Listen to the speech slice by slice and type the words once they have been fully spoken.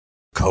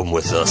Come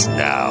with us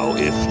now,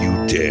 if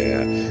you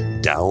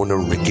dare, down a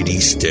rickety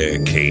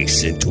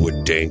staircase into a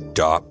dank,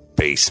 dark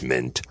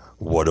basement.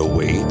 What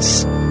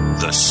awaits?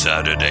 The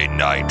Saturday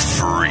Night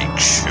Freak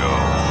Show.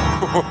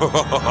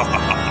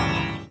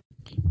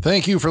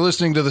 Thank you for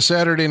listening to the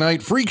Saturday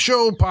Night Freak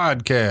Show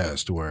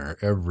podcast, where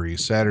every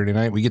Saturday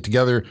night we get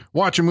together,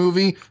 watch a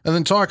movie, and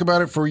then talk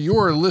about it for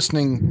your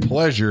listening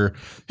pleasure.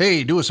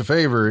 Hey, do us a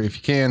favor if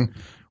you can.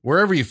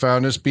 Wherever you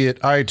found us, be it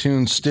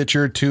iTunes,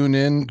 Stitcher,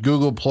 TuneIn,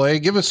 Google Play,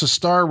 give us a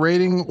star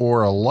rating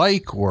or a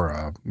like or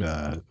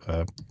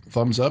a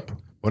thumbs up,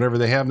 whatever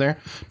they have there,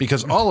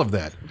 because all of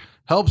that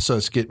helps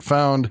us get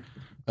found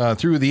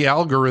through the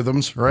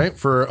algorithms, right,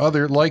 for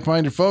other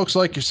like-minded folks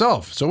like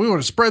yourself. So we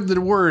want to spread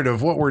the word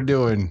of what we're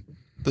doing,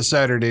 the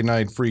Saturday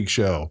Night Freak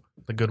Show.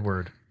 The good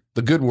word.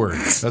 The good word.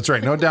 That's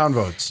right. No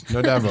downvotes.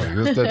 No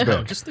downvotes. That's No,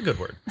 bad. just the good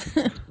word.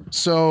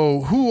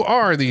 So who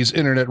are these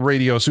internet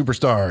radio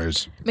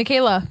superstars?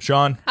 Michaela.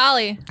 Sean.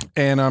 Holly.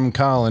 And I'm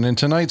Colin. And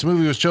tonight's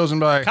movie was chosen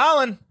by...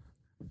 Colin.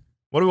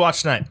 What do we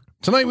watch tonight?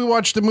 Tonight we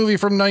watched a movie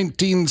from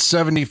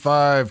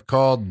 1975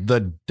 called The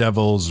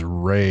Devil's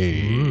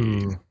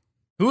Rain.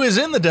 Who is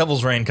in The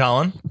Devil's Rain,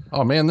 Colin?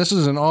 Oh, man, this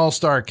is an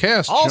all-star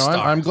cast, All-star.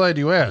 Sean. I'm glad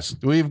you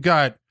asked. We've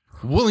got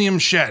William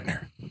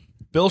Shatner,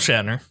 Bill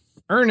Shatner.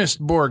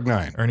 Ernest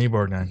Borgnine, Ernie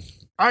Borgnine.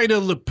 Ida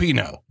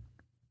Lupino.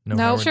 No,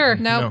 Howard- sure.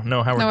 No.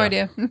 No, Howard No Duff.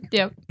 idea.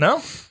 Yep.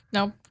 No?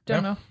 No.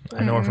 Don't know.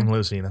 I know her from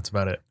Lucy. That's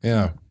about it.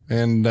 Yeah.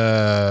 And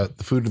The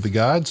Food of the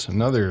Gods,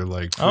 another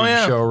like Oh,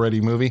 yeah.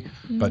 show-ready movie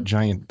about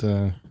giant,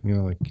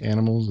 like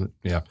animals.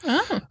 Yeah.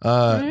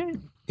 Right.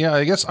 Yeah,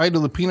 I guess Ida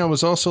Lupino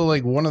was also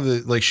like one of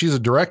the, like she's a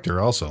director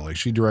also. Like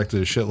she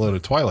directed a shitload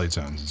of Twilight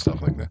Zones and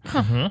stuff like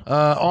that.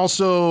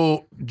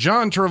 Also,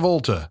 John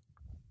Travolta,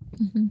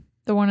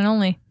 The one and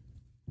only.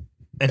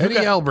 And Eddie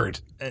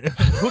Albert,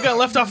 who got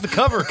left off the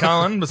cover,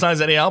 Colin, besides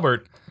Eddie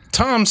Albert?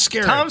 Tom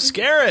Skerritt, Tom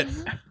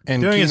Skerritt.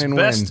 and Doing his Keenan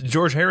best Wynn.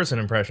 George Harrison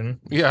impression.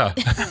 Yeah.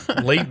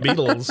 Late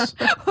Beatles.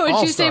 What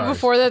did you say All-stars.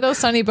 before that, though?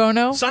 Sonny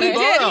Bono? Sonny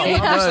Bono. He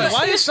did.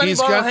 Why is Sonny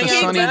He's Bono got the hanging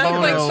out Sonny with that?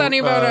 Bono, like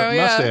Sonny Bono,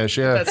 yeah. mustache.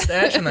 Yeah. That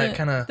stash and that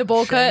kind of The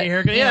bowl cut?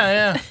 haircut.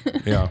 Yeah.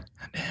 Yeah.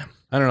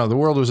 I don't know. The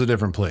world was a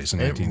different place in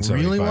It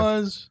 1975. really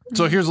was.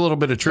 So here's a little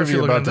bit of Especially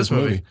trivia looking about at this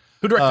movie.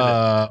 Who directed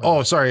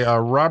it?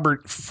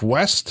 Robert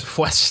Fuest,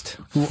 West.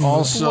 who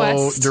also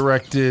West.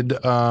 directed,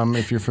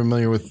 if you're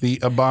familiar with The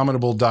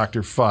Abominable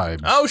Dr. Phibes.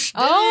 Oh,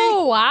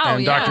 Oh, wow.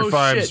 and yeah. Dr. Oh,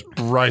 Phibes shit.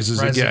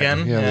 Rises Rise Again.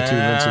 Again? Yeah, the two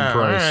Vincent Yeah,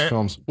 Price all right.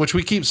 films, which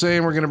we keep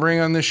saying we're going to bring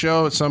on this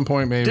show at some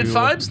point. Maybe Did we'll-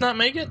 Phibes not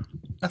make it?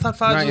 I thought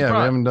Phibes Not was yet. We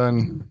brought. haven't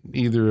done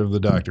either of the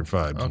Dr.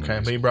 Phibes. Okay,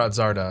 movies. but you brought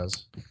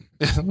Zardoz.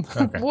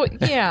 Okay. Well,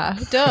 yeah,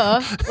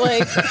 duh.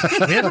 Like,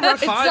 We haven't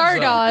brought it's Phibes,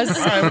 though. Zardoz.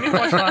 All right, we need to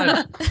watch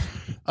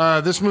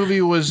Phibes. This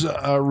movie was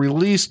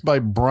released by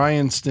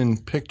Bryanston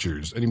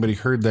Pictures. Anybody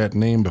heard that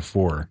name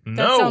before? That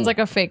No. sounds like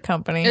a fake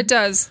company. It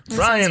does.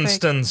 Brian It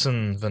sounds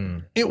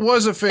Stinson. It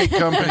was a fake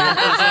company.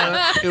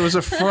 It was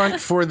a front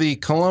for the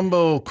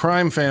Colombo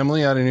crime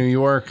family out of New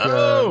York,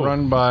 Oh.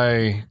 run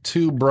by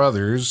two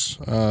brothers,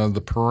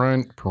 the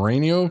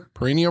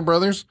Perenio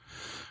brothers,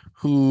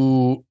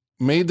 who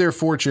made their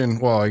fortune,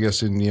 well, I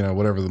guess in,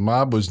 whatever the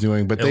mob was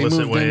doing, but they Illicit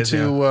moved ways,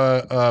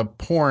 into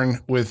porn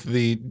with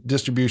the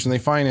distribution. They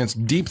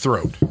financed Deep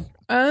Throat,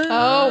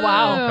 Oh,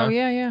 wow. Okay.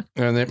 Yeah.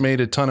 and it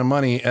made a ton of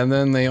money. And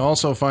then they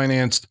also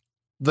financed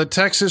the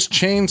Texas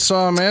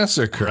Chainsaw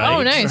Massacre. Right.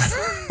 Oh, nice.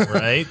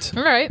 Right?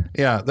 All right.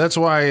 Yeah, that's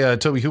why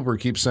Toby Hooper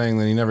keeps saying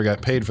that he never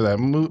got paid for that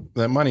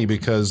money,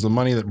 because the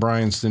money that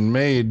Bryanston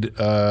made,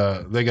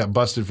 they got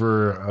busted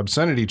for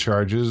obscenity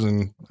charges,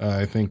 and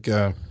I think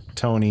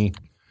Tony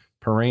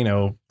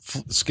Perino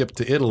skipped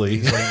to Italy.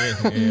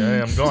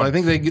 Yeah, I'm So going. I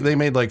think they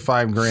made like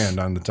 $5,000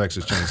 on the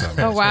Texas Chainsaw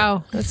Massacre. Oh,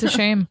 wow. That's a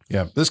shame.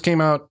 Yeah, this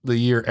came out the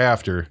year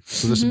after,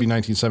 so this would be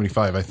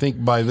 1975. I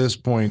think by this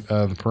point,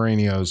 the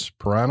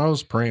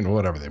Perino,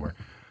 whatever they were,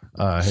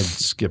 had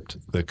skipped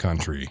the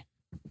country,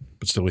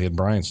 but still we had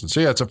Bryanston. So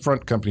yeah, it's a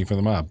front company for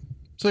the mob.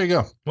 So there you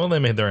go. Well, they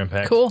made their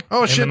impact. Cool.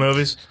 Oh In shit! the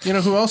movies. You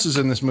know who else is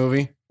in this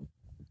movie?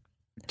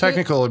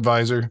 Technical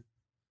advisor.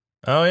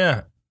 Oh,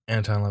 yeah.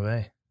 Anton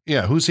LaVey.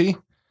 Yeah, who's he?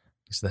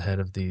 He's the head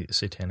of the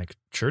Satanic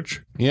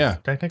Church, Yeah,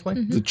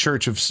 technically. the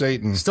Church of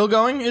Satan. Still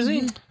going, is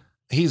he?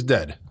 He's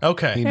dead.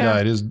 Okay. He Yeah.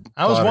 died. His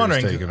I was daughter's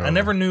wondering. taken I over.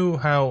 never knew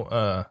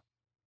how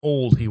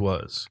old he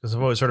was, because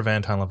I've always heard of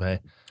Anton LaVey.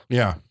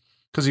 Yeah,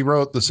 because he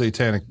wrote the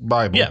Satanic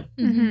Bible. Yeah.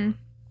 Mm-hmm.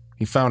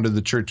 He founded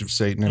the Church of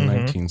Satan in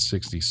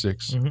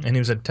 1966. And he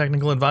was a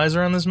technical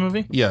advisor on this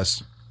movie?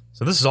 Yes.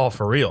 So this is all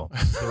for real.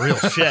 This is the real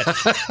shit.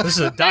 This is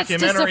a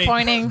documentary,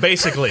 disappointing.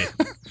 basically,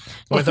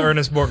 with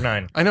Ernest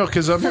Borgnine. I know,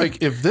 because I'm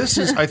like, if this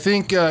is, I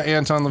think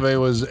Anton LaVey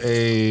was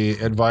a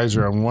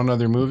advisor on one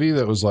other movie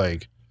that was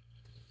like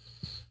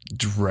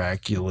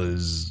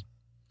Dracula's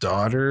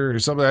daughter or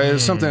something. It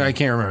was something I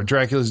can't remember.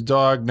 Dracula's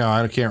dog. No,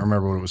 I can't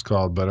remember what it was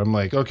called. But I'm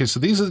like, okay, so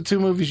these are the two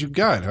movies you've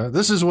got. Huh?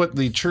 This is what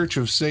the Church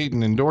of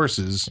Satan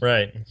endorses.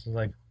 Right. It's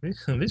like,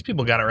 these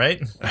people got it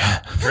right.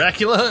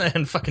 Dracula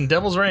and fucking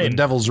Devil's The Reign.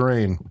 Devil's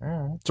Reign.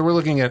 Oh. So we're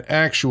looking at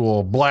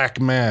actual black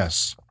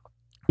mass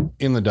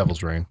in the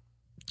Devil's Reign.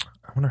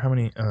 wonder how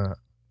many.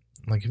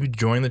 Like, if you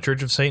join the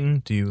Church of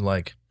Satan, do you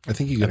like I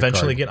think you get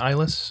eventually a get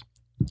eyeless?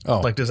 card.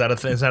 Oh, Like, is that a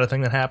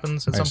thing that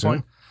happens at I some assume.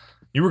 point?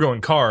 You were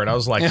going card. I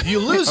was like, you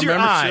lose A your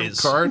membership eyes.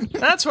 card?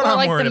 That's what Or I'm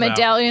like worried the about.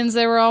 medallions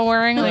they were all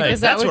wearing. Like, Right,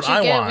 is that that's what you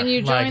I get want. when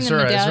you join like, the is there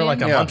medallion?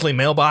 like a Yeah. monthly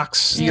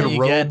mailbox? You get a that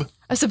robe.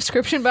 A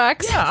subscription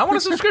box? Yeah, I want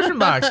a subscription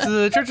box to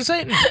the Church of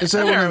Satan. Is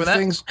that I'm one all of the right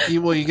with things?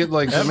 You get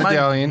like the My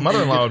medallion.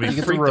 mother-in-law would you be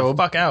get the freaked the robe,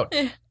 fuck out.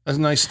 a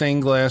nice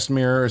stained glass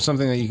mirror, or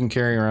something that you can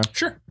carry around.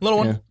 Sure, little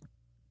one, Yeah.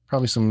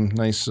 Probably some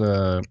nice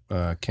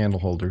candle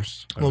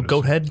holders. little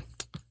goat head,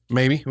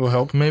 Maybe will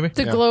help. maybe.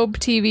 The Yeah. Globe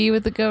TV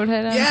with the goat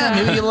head on top.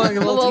 maybe you like a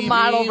The little TV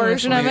model with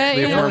version some- of it.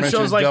 They You Yeah. know, it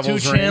shows like two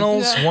Devil's Reign.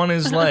 channels. Yeah. One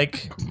is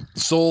like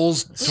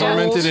Souls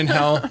tormented in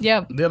hell.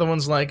 Yep. the other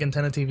one's like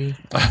antenna TV,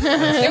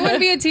 It wouldn't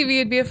be a TV,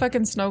 it'd be a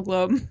fucking snow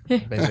globe.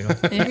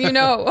 basically. You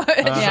know what?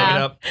 Suck Yeah.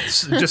 it up.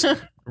 Just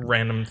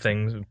random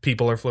things.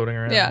 People are floating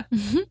around. Yeah.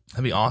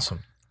 That'd be awesome.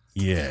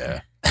 Yeah.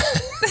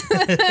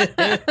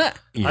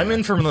 I'm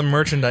in for the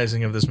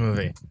merchandising of this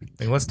movie.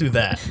 Like, let's do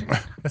that.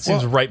 That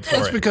seems Well, ripe for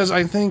That's it. because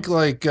I think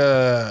like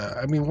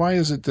I mean, why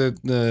is it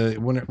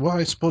that well,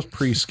 I suppose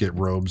priests get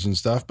robes and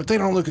stuff, but they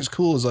don't look as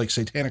cool as like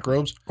satanic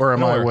robes. Or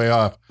am I Nor- way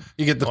off?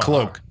 You get the Wow.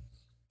 cloak.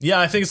 Yeah,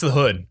 I think it's the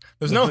hood.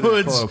 There's The no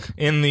hooded hoods cloak.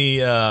 in the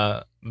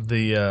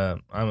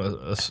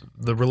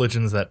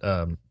religions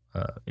that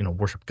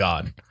worship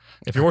God.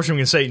 If you're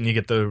worshiping Satan, you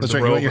get the That's the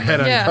right. You robe. want your head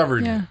Yeah.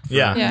 uncovered. Yeah.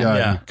 Yeah, Yeah. God,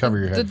 yeah. you cover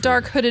your head. The for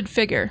dark hooded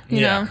figure, you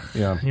Yeah. know?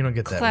 Yeah. You don't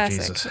get that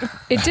Classic. with Jesus.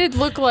 It did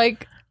look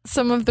like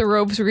some of the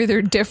robes were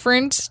either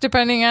different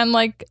depending on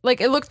like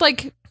it looked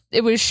like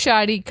it was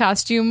shoddy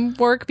costume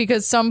work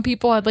because some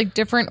people had like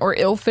different or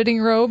ill-fitting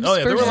robes Oh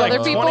yeah, there were versus like other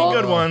 20 people.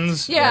 good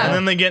ones. Yeah. and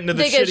then they get into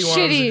the They get shitty ones.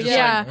 shitty, and just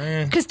yeah. like,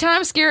 eh. Because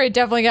Tom Skerritt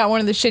definitely got one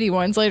of the shitty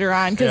ones later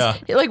on. Because,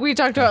 Yeah. like we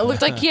talked about, it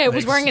looked like he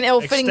was wearing an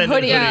ill-fitting Extended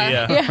hoodie.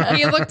 hoodie, yeah.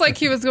 He looked like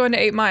he was going to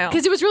 8 Mile.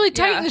 Because it was really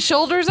tight Yeah. in the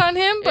shoulders on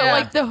him, but Yeah.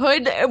 like the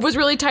hood was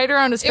really tight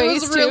around his It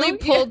face. was really too.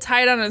 pulled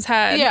tight on his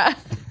head. Yeah.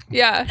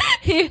 Yeah.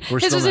 We're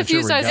His still was a not few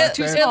sure we sizes got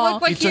too that. It small.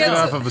 looked like He he took it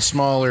had off of a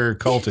smaller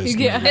cultist.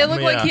 Yeah. It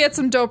looked like Yeah. he had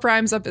some dope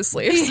rhymes up his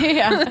sleeves.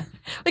 Yeah.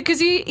 Because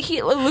he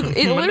look,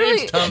 it My literally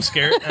name's Tom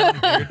Skerritt, and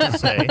I'm here to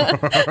say.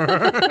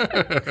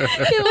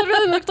 it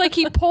literally looked like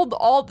he pulled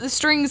all the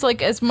strings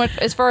like as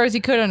far as he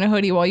could on a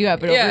hoodie while you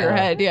have it Yeah. over your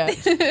head. Yeah.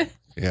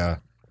 Yeah.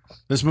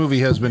 This movie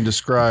has been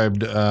described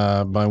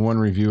by one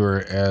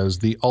reviewer as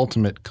the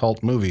ultimate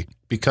cult movie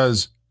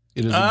because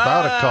it is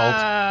about a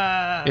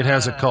cult. It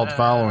has a cult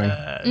following.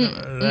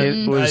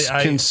 It was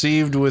I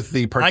conceived with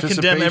the I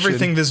participation. condemn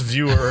everything this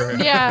viewer.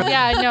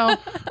 Yeah, no.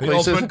 The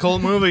ultimate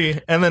cult movie,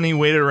 and then he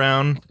waited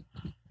around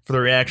for the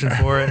reaction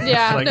for it.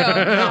 Yeah. Like, No.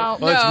 No.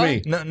 Well,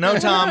 that's No. me. no,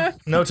 Tom,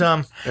 no,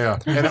 Tom. Yeah.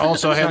 And it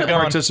also had the Go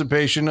on.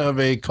 participation of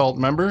a cult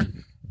member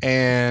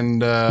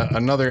and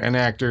an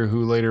actor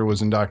who later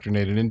was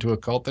indoctrinated into a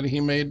cult that he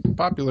made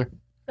popular.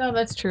 No,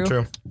 that's true.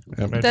 True.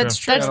 Yep. That's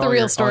true. That's And the all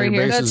real your- story all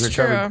your here. bases That's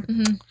are true.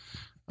 covered.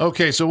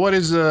 Okay, so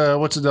what's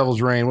the Devil's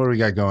Reign? What do we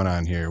got going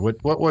on here?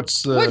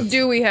 What's the What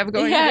do we have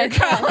going Yeah, on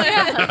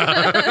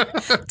here,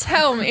 Colin?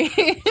 Tell me.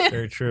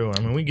 Very true.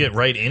 I mean, we get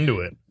right into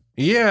it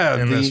yeah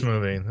in the, this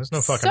movie. There's no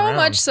fucking So around.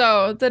 much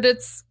so that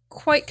it's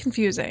quite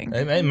confusing.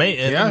 A Yeah,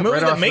 movie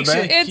right that off the makes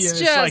bat. it.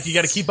 It's It's like you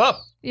got to just- keep up.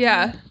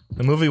 Yeah.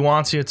 The movie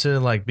wants you to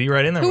like be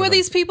right in there. Who with are them.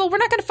 these people? We're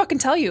not going to fucking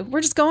tell you.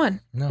 We're just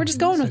going. No, We're just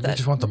going with they it.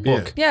 just want the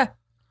book. Yeah.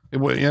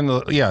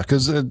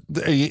 because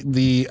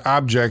the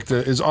object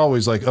is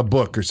always like a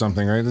book or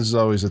something, right? This is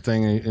always a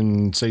thing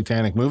in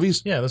satanic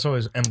movies. Yeah, there's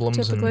always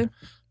emblems Typically.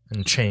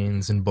 and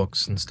chains and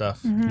books and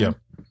stuff. Yep.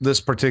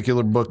 This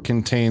particular book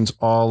contains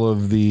all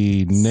of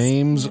the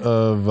names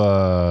of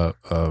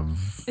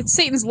It's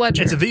Satan's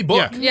ledger. It's the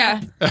book.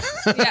 yeah.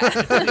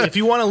 Yeah. If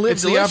you want to live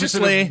it's the opposite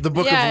deliciously, of the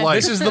book Yeah, of life.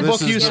 this is the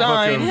book you the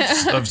sign.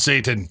 of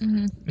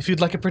Satan, if you'd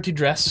like a pretty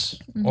dress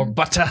or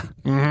butter,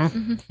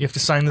 Mm-hmm. you have to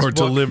sign this or book.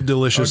 to live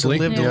deliciously.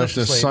 Or to live You have to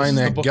deliciously. sign This is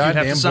the that book you have to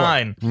goddamn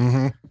sign. book.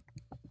 Mm-hmm.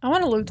 I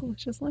want to live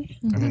deliciously.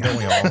 I mean, don't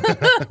we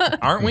all?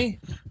 Aren't we?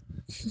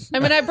 I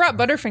mean, I brought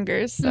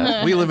Butterfingers.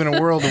 So. We live in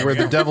a world where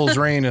The Devil's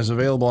Reign is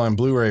available on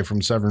Blu-ray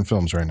from Severn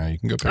Films right now. You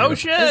can go pick it Oh up.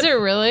 shit! Is it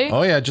really?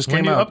 Oh yeah, it just When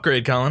came do you out.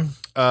 upgrade, Colin?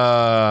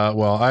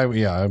 Well,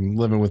 I'm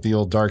living with the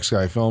old Dark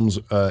Sky Films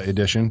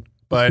edition,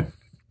 but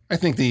I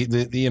think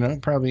the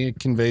probably it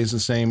conveys the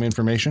same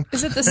information.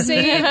 Is it the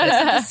same? Is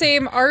it the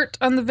same art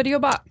on the video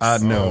box?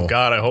 No, Oh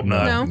God, I hope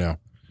not. No.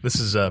 This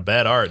is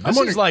bad art. This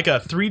wondering- is like a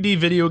 3D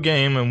video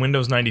game in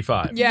Windows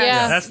 95. Yes.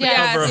 Yeah. That's the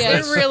Yes, cover of it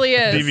this really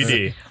is.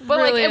 DVD. But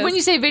really like is. when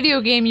you say video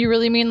game, you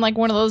really mean like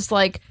one of those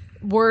like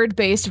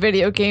word-based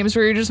video games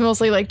where you're just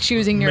mostly like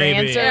choosing your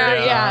Maybe, answer.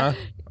 yeah. Yeah.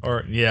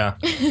 Or yeah,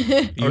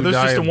 You or there's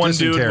die just a of one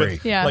dude dysentery.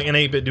 with Yeah. like an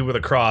 8-bit dude with a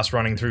cross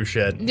running through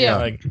shit. Yeah.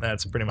 like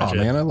that's pretty much Oh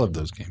it. man, I love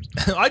those games.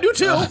 I do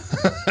too.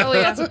 Oh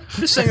yeah. I'm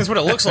just saying that's what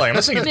it looks like. I'm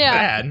not saying it's Yeah.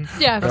 bad.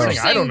 Yeah, I'm but saying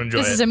you're I don't saying enjoy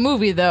this it. is a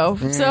movie though,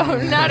 so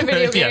not a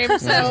video yeah, game.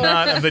 this is So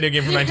not a video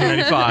game from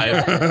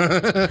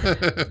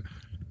 1995.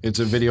 It's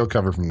a video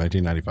cover from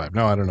 1995.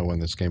 No, I don't know when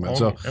this came out.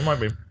 So, it might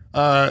be.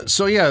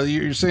 so yeah,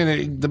 you're saying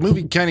that the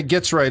movie kind of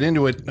gets right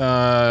into it.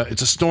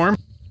 It's a storm.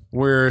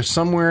 We're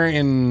somewhere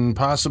in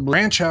possibly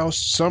ranch house,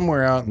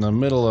 somewhere out in the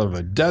middle of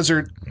a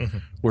desert,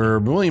 where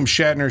William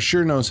Shatner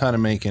sure knows how to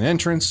make an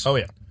entrance. Oh,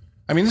 yeah.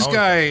 I mean, this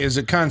guy is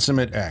a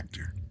consummate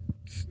actor.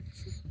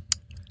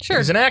 Sure.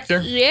 He's an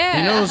actor. Yeah.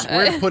 He knows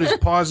where to put his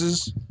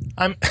pauses.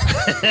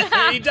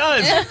 He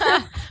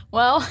does.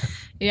 Well,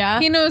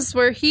 yeah. He knows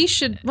where he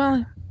should.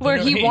 Well, Where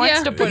he wants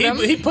yeah. to put him.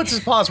 He puts his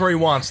paws where he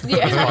wants to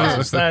put his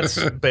paws. That's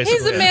basically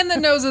he's a it. man that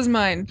knows his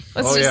mind.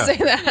 Let's just say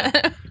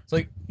that. It's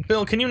like,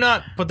 Bill, can you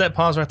not put that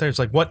pause right there? It's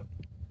like, what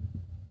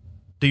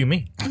do you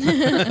mean?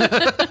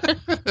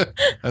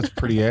 That's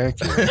pretty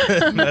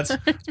accurate. That's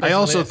I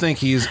also it. think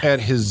he's at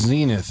his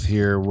zenith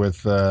here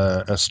with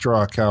a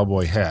straw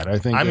cowboy hat. I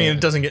think. I mean,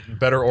 it doesn't get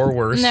better or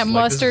worse. And that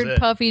Like, this is mustard it.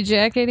 puffy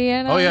jacket he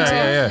had on. Oh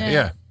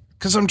yeah.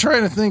 Because I'm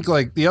trying to think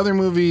like the other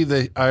movie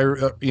that I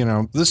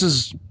this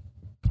is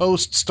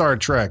post Star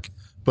Trek,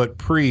 but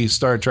pre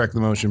Star Trek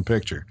the motion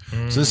picture.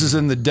 So this is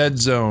in the dead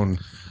zone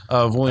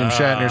of William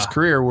Shatner's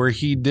career, where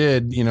he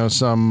did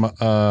some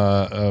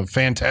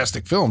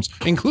fantastic films,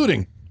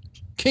 including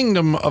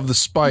Kingdom of the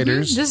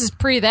Spiders. This is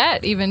pre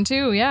that even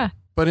too. Yeah.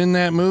 But in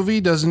that movie,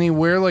 doesn't he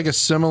wear like a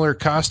similar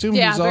costume?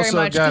 Yeah, he's very also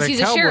much got because a he's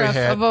a cowboy sheriff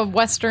hat. of a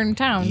western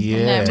town. Yeah.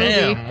 In that movie.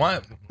 Damn,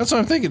 what? That's what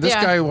I'm thinking. This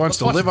Yeah. guy wants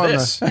to Let's live watch on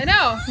this. the. I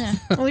know.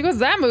 Well, he goes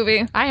that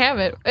movie. I have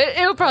it.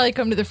 It'll probably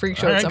come to the freak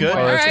show All at right, some good.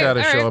 point. Oh, that's All got to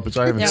right, show all up.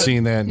 I haven't Yeah.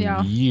 seen that in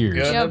Yeah. years.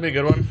 Good, Yep. that'd be a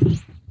good one.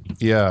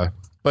 Yeah.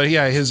 But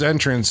yeah, his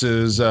entrance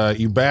is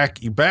you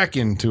back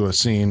into a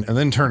scene and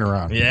then turn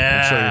around. Yeah.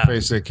 And show your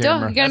face to the Duh,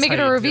 camera. you gotta That's make it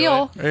how a you do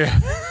reveal. Yeah.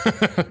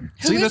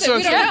 See, Who is that's it? what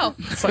We don't know.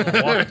 It's like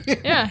water.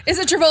 Yeah. Is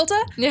it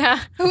Travolta?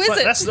 Yeah. Who is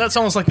it? That's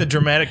almost like the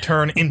dramatic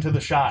turn into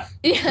the shot.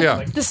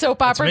 Yeah. The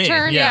soap opera me,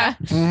 turn. yeah.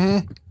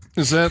 Yeah.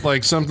 Is that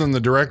like something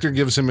the director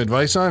gives him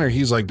advice on, or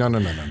he's like, no,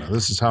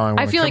 this is how I want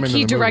to I feel come like into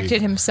he the movie.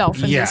 directed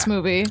himself in Yeah. this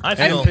movie. I And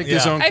feel picked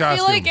his own I costume.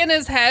 feel like in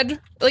his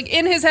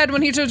head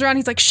when he turns around,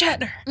 he's like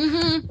Shatner.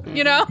 Mm-hmm.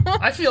 You know?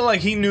 I feel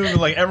like he knew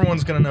like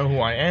everyone's gonna know who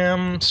I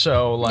am,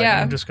 so like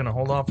Yeah. I'm just gonna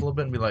hold off a little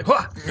bit and be like,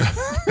 "What?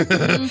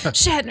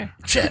 Shatner.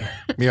 Shit!"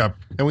 Yeah.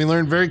 And we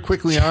learned very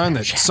quickly on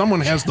that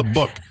someone has the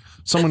book.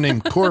 Someone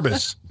named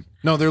Corbus.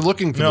 No, they're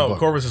looking for the No, book.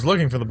 Corbus is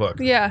looking for the book.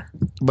 Yeah.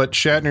 But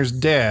Shatner's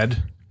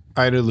dad,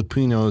 Ida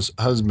Lupino's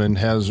husband,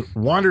 has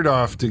wandered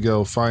off to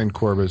go find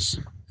Corbus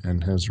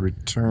and has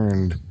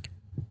returned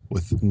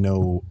with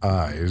no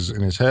eyes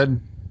in his head.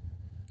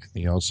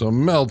 He also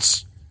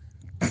melts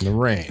in the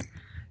rain.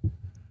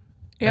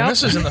 And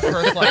this is in the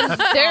first like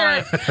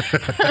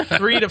They're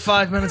 3 to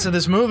 5 minutes of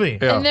this movie.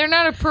 Yeah. and they're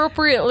not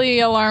appropriately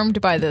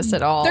alarmed by this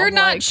at all. They're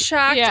not Like,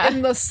 shocked yeah.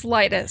 in the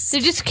slightest. They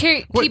just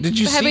What, keep did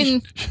you see having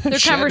their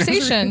Shatner's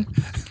conversation.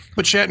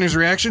 But Shatner's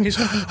reaction?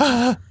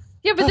 Yeah,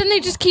 but then they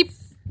just keep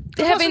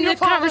having the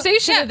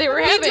conversation that they were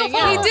having. He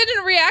Yeah.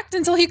 didn't react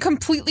until he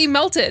completely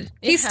melted.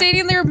 He's Yeah.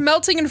 standing there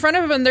melting in front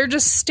of him, and they're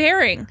just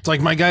staring. It's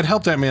like, my God,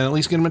 help that man. At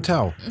least get him a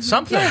towel.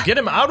 Something. Get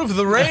him out of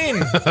the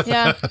rain.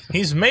 Yeah.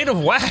 He's made of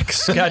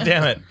wax. God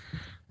damn it.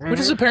 Which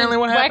is apparently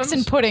what happens. Wax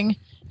and pudding.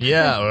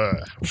 Yeah.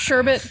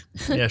 Sherbet.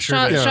 Yeah, sure.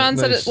 Sean, Yeah, Sean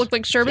said nice. it looked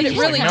like sherbet. It It's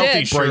really like melty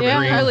did. sherbet. Yeah,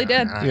 green. it really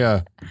did.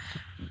 Yeah.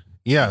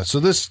 Yeah, so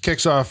this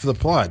kicks off the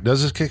plot.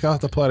 Does this kick off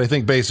the plot? I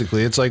think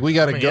basically it's like we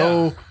got to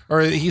go,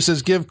 or he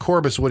says give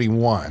Corbus what he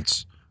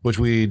wants, which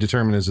we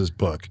determine is his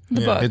book.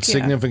 The book. Its yeah.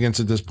 significance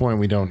at this point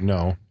we don't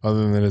know,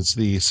 other than it's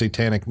the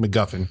satanic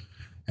MacGuffin.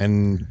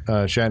 And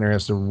Shatner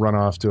has to run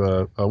off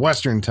to a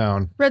western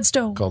town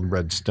Redstone. called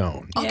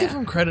Redstone. I'll give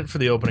him credit for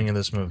the opening of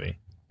this movie.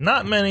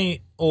 Not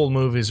many old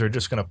movies are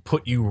just going to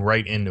put you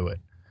right into it.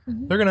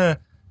 They're going to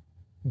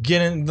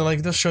get in,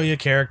 like, they'll show you a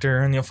character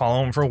and you'll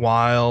follow him for a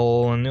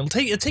while and it'll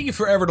take you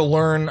forever to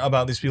learn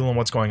about these people and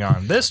what's going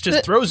on. This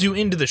just throws you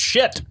into the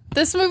shit.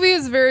 This movie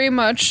is very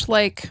much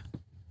like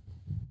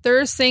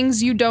there's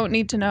things you don't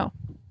need to know.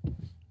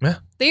 Yeah.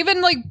 They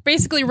even like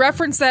basically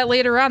reference that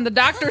later on. The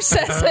doctor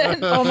says it.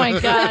 Oh my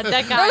god,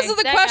 that guy. Those are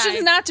the that questions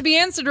guy. not to be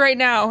answered right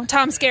now,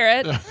 Tom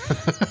Skerritt.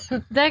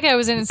 That guy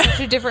was in such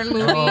a different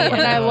movie,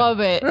 and I love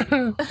it.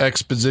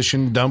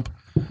 Exposition dump.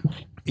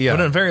 Yeah.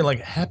 But in a very, like,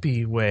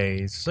 happy way.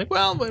 It's like,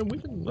 well, we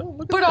can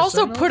look at But this,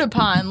 also you know? put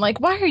upon. Like,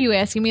 why are you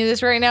asking me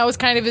this right now? Is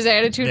kind of his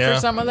attitude Yeah. for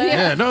some of that.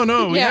 Yeah,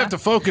 no, we Yeah. have to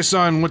focus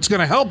on what's going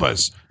to help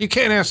us. You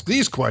can't ask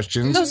these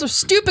questions. Those are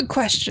stupid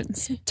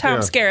questions, Tom Yeah.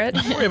 Skerritt.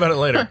 Don't worry about it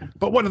later.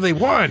 But what do they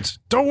want?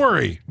 Don't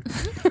worry.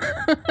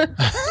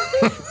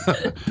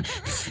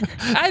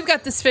 I've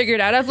got this figured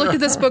out. I've looked at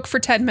this book for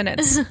 10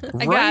 minutes.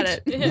 I got Right?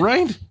 it.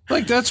 Right?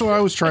 Like, that's what I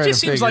was trying It to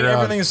just figure seems like out.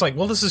 everything is like,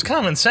 well, this is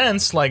common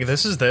sense. Like,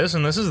 this is this,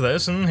 and this is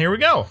this, and here we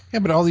go. Yeah,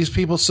 but all these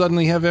people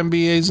suddenly have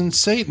MBAs in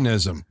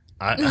Satanism.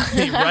 Right?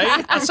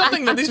 That's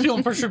something that these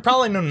people should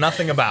probably know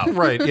nothing about.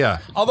 Right, yeah.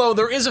 Although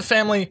there is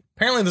apparently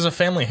there's a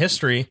family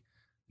history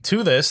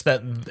to this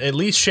that at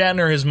least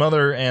Shatner, his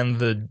mother, and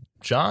the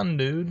John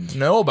dude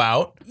know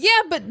about. Yeah,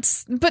 but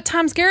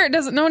Tom Skerritt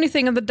doesn't know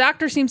anything, and the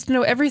doctor seems to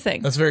know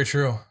everything. That's very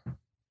true.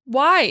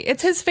 Why?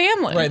 It's his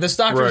family. Right, this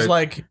doctor's Right.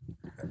 like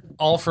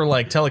all for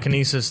like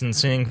telekinesis and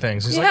seeing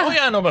things. He's Yeah. like, oh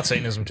yeah, I know about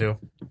Satanism too.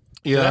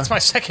 Yeah. That's my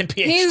second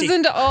PhD. He's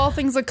into all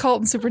things occult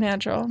and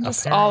supernatural.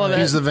 Just all of it.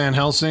 He's the Van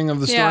Helsing of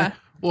the story. Yeah.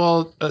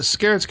 Well,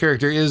 Scarrett's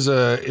character is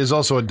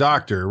also a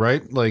doctor,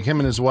 right? Like him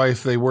and his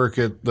wife, they work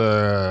at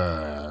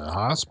the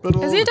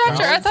hospital. Is he a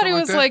doctor? college, I thought he something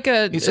was that. like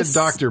a. He said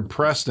Dr.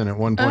 Preston at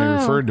one point. He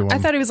referred to him. I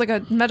thought he was like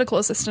a medical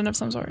assistant of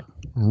some sort.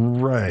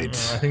 Right.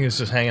 I think he was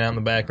just hanging out in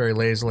the back very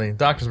lazily.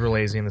 Doctors were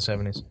lazy in the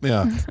 70s.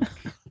 Yeah.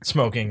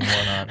 Smoking and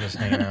whatnot, just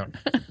hanging out.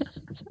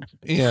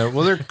 Yeah.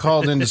 Well, they're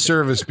called into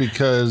service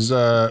because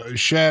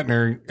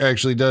Shatner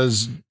actually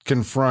does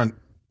confront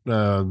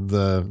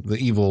the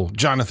evil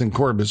Jonathan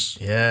Corbus.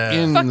 Yeah.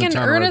 In the Fucking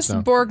town of Ernest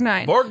Redstone.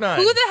 Borgnine. Borgnine.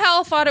 Who the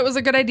hell thought it was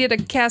a good idea to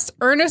cast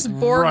Ernest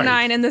Borgnine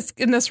Right.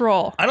 in this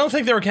role? I don't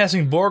think they were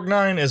casting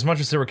Borgnine as much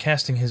as they were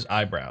casting his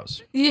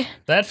eyebrows. Yeah.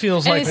 That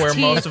feels And like his where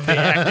teeth. most of the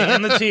acting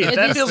and the teeth. And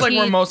That his feels like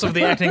where teeth. most of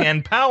the acting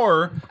and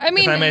power, I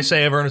mean, if I may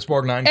say, of Ernest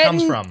Borgnine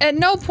comes from. At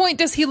no point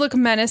does he look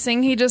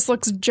menacing. He just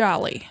looks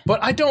jolly. But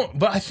I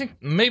think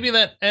maybe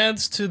that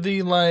adds to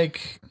the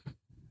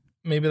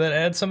maybe that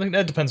adds something.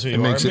 That depends who you It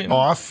makes are. it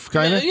off,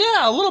 kind of.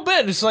 Yeah, a little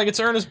bit. It's like it's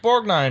Ernest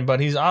Borgnine, but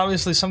he's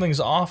obviously something's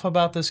off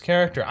about this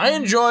character. I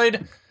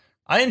enjoyed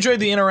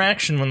the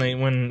interaction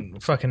when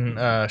fucking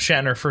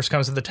Shatner first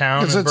comes to the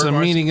town. Because and it's a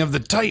Bergmars- meeting of the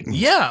Titans.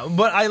 Yeah,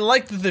 but I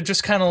like that they're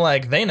just kind of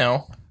like they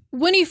know.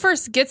 When he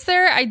first gets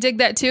there, I dig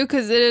that too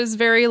because it is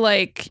very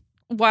like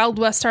Wild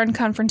Western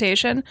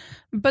confrontation.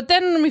 But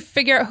then when we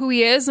figure out who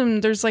he is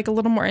and there's like a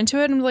little more into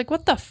it, I'm like,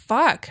 what the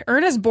fuck?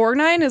 Ernest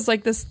Borgnine is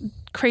like this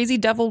crazy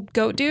devil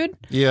goat dude.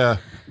 Yeah.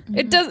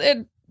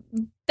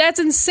 That's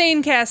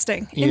insane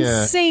casting.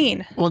 Yeah.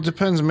 Insane. Well, it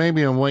depends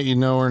maybe on what you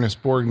know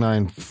Ernest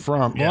Borgnine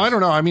from. Well, Yes. I don't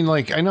know. I mean,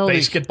 like, I know.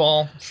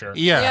 Basketball, sure.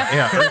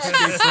 Yeah.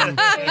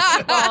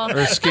 Or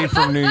Escape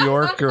from New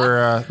York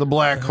or The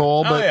Black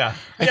Hole. But Oh yeah,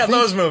 I yeah, think-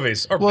 those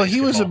movies. Or Well,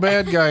 he was a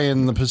Basketball. bad guy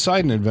in the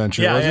Poseidon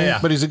Adventure, Yeah, wasn't yeah, he? yeah.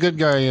 But he's a good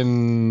guy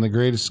in The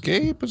Great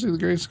Escape. Was he The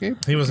Great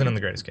Escape? He wasn't in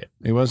The Great Escape.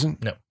 He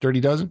wasn't? No.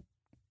 Dirty Dozen?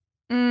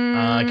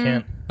 I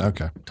can't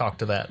Okay. talk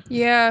to that.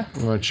 Yeah.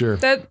 I'm not sure.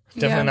 That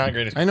Definitely yeah. not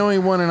Great Escape. I know he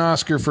won an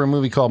Oscar for a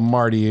movie called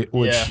Marty,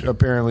 which Yeah.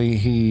 apparently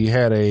he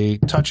had a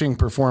touching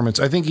performance.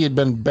 I think he had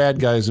been bad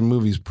guys in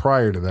movies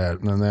prior to that,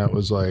 and then that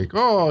was like,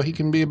 oh, he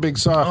can be a big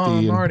softy. Oh,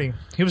 and- Marty.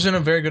 He was in a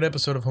very good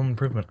episode of Home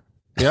Improvement.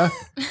 Yeah?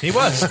 He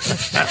was.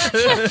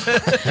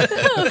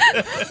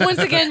 Once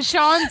again,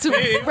 Sean's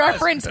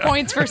reference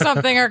points for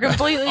something are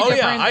completely Oh different.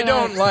 yeah, I than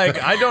don't ours.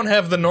 I don't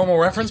have the normal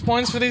reference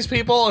points for these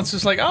people. It's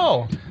just like,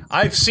 oh,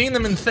 I've seen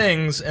them in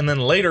things and then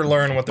later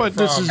learn what they're But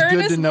this from. is good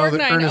Ernest to know that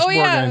Borgnine. Ernest Oh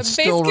yeah, Borgnine's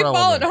still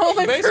basketball at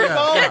relevant. home.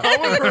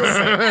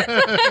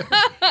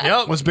 Basketball.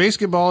 Yep. Was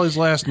Basketball his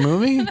last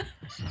movie?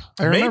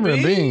 I remember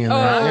him Maybe. being in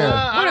that.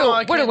 Yeah. I don't know,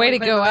 I what a can't way to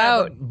think go of that,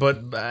 out.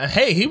 But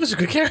hey, he was a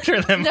good character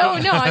in that movie.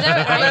 No,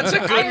 That's a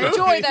good I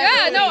enjoy movie.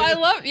 that. Yeah, no, movie. I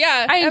love.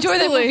 Yeah, I enjoy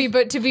absolutely. that movie,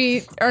 but to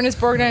be Ernest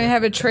Borgnine and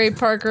have a Trey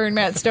Parker and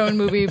Matt Stone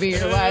movie be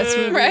your last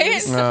movie,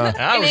 Right? That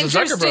An was a Zucker Brothers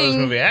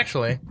interesting- movie,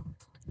 actually.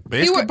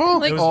 Basketball?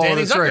 like- It was oh, Danny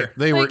that's right. Zucker.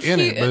 They were Like, in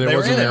it, he- but it They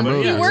were wasn't in their it, but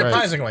movie. yeah, right.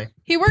 surprisingly.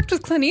 He worked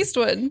with Clint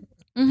Eastwood,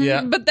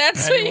 Yeah. but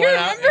that's And what he you went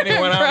out- remember and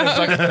he went him out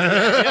from.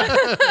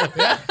 and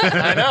yeah,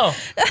 I know.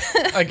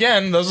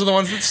 Again, those are the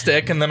ones that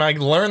stick, and then I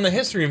learn the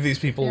history of these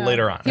people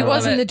later on. He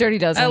was in it. The Dirty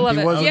Dozen. I love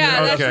He it. wasn't Yeah,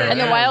 there? that's Okay. it. And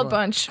The Yeah. Wild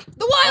Bunch. The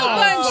Wild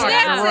Bunch. fuck,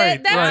 That's right,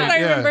 it. That's right, what I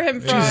yeah. remember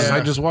him from. Jesus,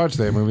 I just watched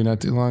that movie not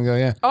too long ago.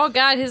 Yeah. Oh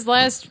God, his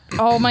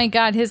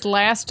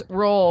last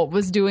role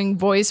was doing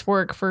voice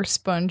work for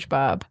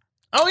SpongeBob.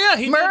 Oh yeah,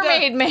 he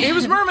Mermaid did that. Man. He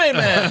was Mermaid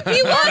Man.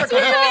 He was Mermaid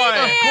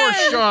Man. Of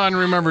course, Sean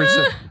remembers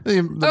the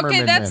Okay,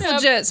 Mermaid that's Man.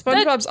 legit.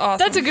 SpongeBob's awesome.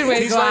 That's a good way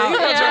to He's go like, out. he's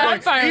Yeah, like, I'm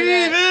fine with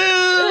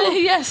that.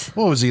 "Evil." Yes.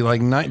 What was he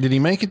like? Did he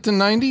make it to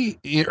 90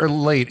 or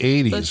late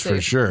 80s Let's for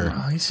see. sure?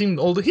 Oh, he seemed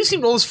old. He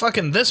seemed old as fuck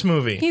in this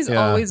movie. He's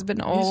Yeah. always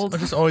been old.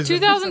 He's just always been-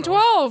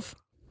 2012.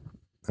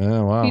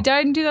 Oh wow. He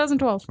died in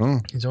 2012.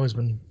 He's always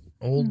been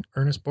old.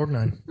 Ernest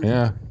Borgnine.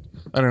 Yeah.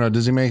 I don't know.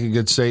 Does he make a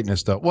good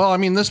Satanist though? Well, I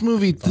mean, this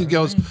movie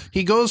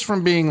he goes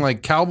from being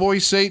like cowboy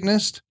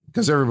Satanist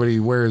because everybody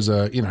wears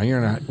you're in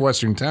a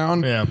Western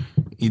town. Yeah.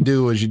 You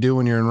do as you do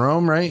when you're in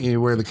Rome, right? You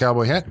wear the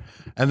cowboy hat.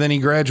 And then he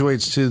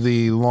graduates to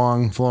the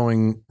long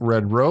flowing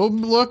red robe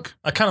look.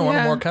 I kind of want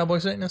a Yeah. more cowboy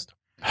Satanist.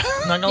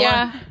 Not gonna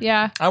lie.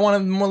 Yeah. I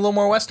wanted a little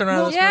more Western out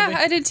of this Yeah, movie.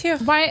 I did too.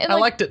 Why? And I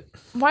liked it.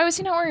 Why was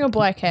he not wearing a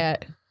black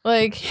hat?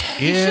 Like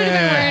he should have been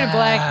Yeah. wearing a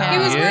black hat. He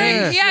was Yeah. wearing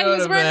he was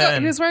Should've wearing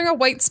been. he was wearing a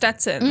white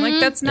Stetson. Like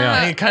that's not Yeah.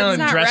 And he kind that's of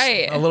not dressed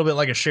right. a little bit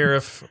like a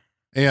sheriff,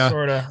 Yeah.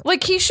 sort of.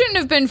 Like he shouldn't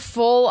have been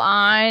full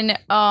on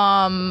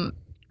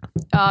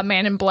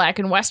Man in Black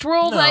in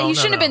Westworld. No, Like, he no,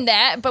 shouldn't have no. been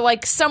that, but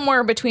like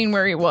somewhere between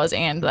where he was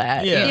and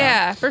that. Yeah. you know?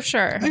 Yeah, for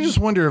sure. I just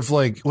wonder if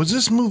was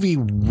this movie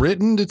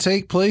written to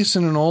take place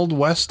in an old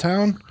West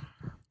town?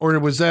 Or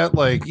was that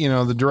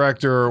the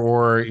director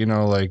or, a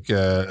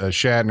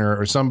Shatner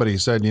or somebody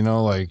said,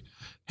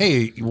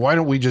 hey, why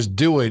don't we just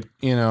do it,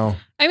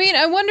 I mean,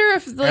 I wonder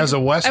if as a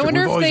Western? I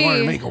wonder We've if always they wanted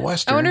to make a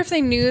Western. I wonder if they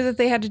knew that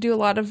they had to do a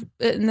lot of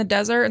it in the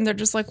desert, and they're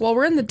just like, well,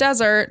 we're in the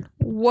desert.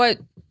 What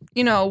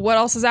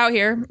else is out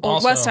here? Old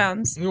Also- West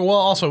towns. Well,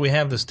 also we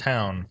have this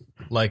town.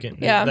 Like,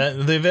 Yeah.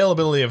 the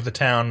availability of the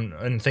town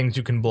and things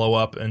you can blow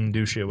up and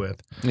do shit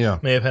with Yeah.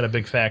 may have had a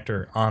big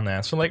factor on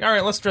that. So, like, all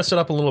right, let's dress it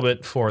up a little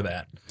bit for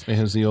that. It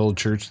has the old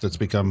church that's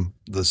become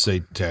the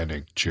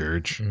Satanic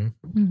Church.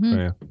 Mm-hmm.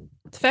 Yeah.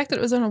 The fact that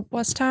it was in a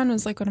West Town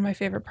was like one of my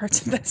favorite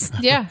parts of this.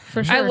 Yeah,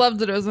 for sure. I loved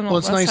that it was in a Well,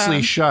 it's West nicely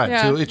Town. shot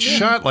Yeah. too. It's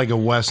shot like a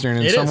Western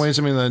in It some is. ways.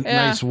 I mean, the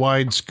Yeah. nice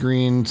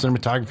widescreen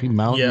cinematography,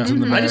 mountains Yeah,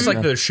 in the back. I just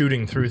like the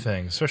shooting through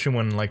things, especially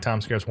when like Tom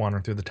Skerritt's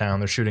wandering through the town.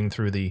 They're shooting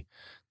through the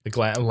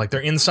glass, like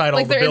they're inside all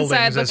Like the they're buildings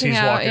inside as looking he's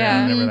out, walking yeah.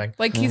 around and everything.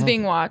 Like he's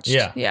being watched.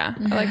 Yeah. Yeah.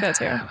 I like that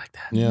too. I like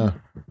that. Yeah.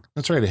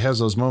 That's right. It has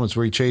those moments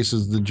where he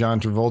chases the John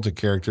Travolta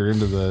character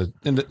into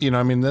you know,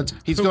 I mean,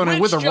 he's going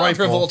in with a Which John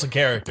rifle. Travolta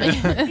character.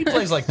 He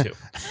plays like two.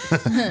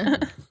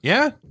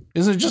 Yeah.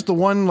 Isn't it just the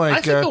one like?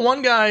 I think the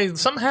one guy,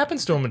 something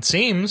happens to him. It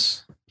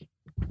seems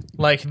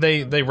like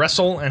they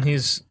wrestle and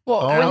he's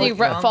Well, when he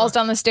falls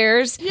down the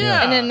stairs,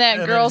 Yeah. and then that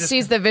And girl then just-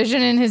 sees the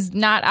vision in his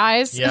not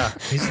eyes. yeah.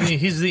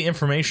 He's the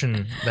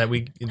information that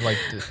we like.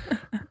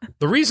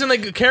 The reason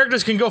that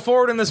characters can go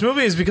forward in this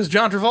movie is because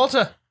John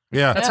Travolta.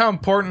 yeah. That's how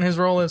important his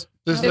role is.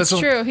 It's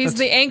true. He's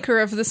the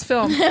anchor of this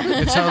film.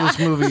 It's how this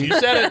movie You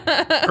said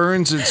it.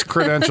 earns its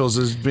credentials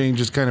as being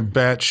just kind of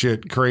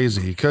batshit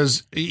crazy.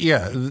 Because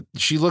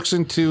she looks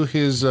into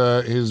his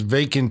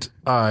vacant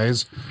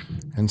eyes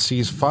and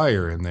sees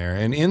fire in there,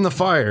 and in the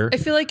fire, I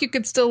feel like you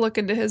could still look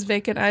into his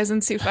vacant eyes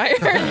and see fire.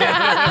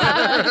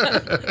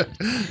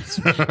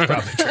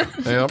 Probably true.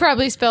 Yep.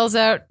 Probably spells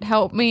out,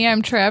 "Help me,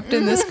 I'm trapped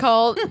in this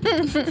cult."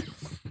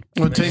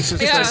 It takes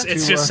us Yeah. back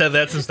It's to, just said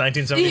that since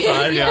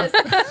 1975.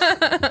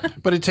 Yeah.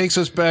 but it takes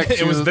us back to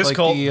It was this like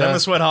cult, the, then the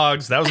Sweat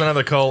Hogs. That was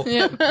another cult,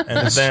 Yep. and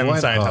then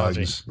Sweat Scientology.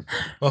 Hogs.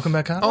 Welcome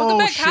back, Connor. Oh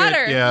back, shit!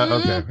 Cotter. Yeah,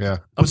 okay, yeah.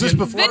 Was this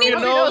before? Vinny Your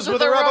Vinny nose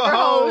with a rubber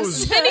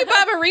hose. Vinny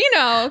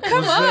Barbarino.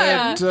 Come on.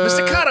 that,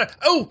 Mr. Cotter.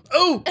 Oh.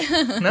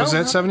 No. Was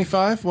that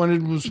 75? When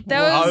it was?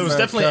 That was- Oh, it was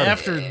definitely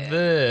after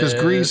this.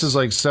 Because Grease is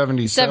like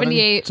 77,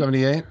 78.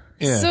 78.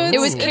 Yeah. So It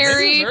was Ooh.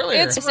 Carrie, This was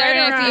earlier. It's Saturday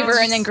right Night around- Fever,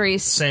 and then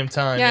Grease. Same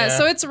time. Yeah, Yeah.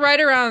 so it's right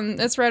around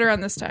this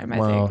time, I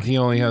Well, think. he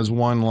only has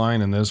one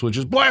line in this, which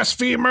is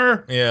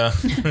blasphemer yeah,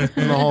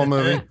 in the whole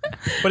movie.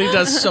 but he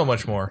does so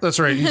much more. That's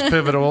right. He's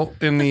pivotal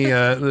in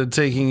the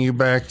taking you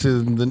back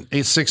to the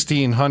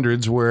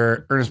 1600s,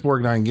 where Ernest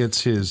Borgnine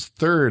gets his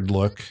third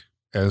look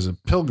as a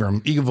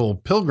evil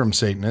pilgrim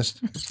Satanist.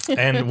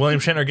 And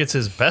William Shatner gets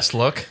his best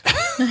look.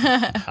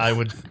 I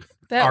would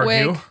That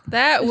argue. wig.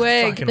 That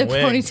wig. Fucking The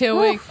wig. ponytail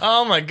wig.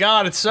 Oh my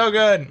god, it's so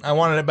good. I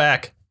wanted it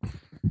back.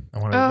 I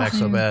wanted it back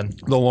so bad.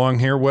 The long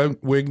hair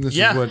wig. This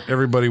Yeah. is what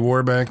everybody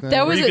wore back then.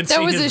 That was you a, could that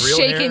see was a his real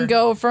shake hair. and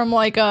go from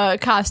like a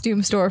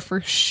costume store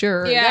for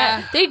sure.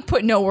 Yeah. They'd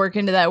put no work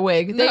into that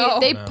wig. They No.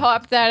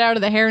 popped that out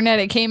of the hairnet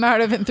it came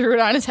out of and threw it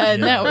on his head,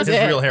 and that was his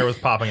it. real hair was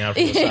popping out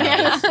from the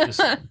Yeah. sides.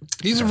 Just-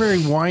 He's a very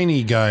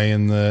whiny guy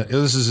in the.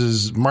 This is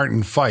his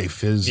Martin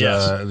Fife, his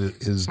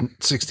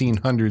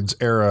 1600s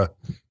era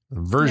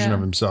version Yeah.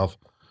 of himself.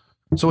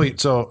 So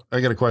wait, so I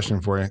got a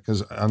question for you,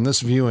 because on this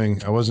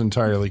viewing, I wasn't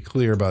entirely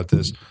clear about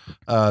this.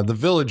 The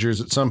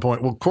villagers at some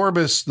point, well,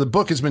 Corbus, the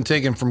book has been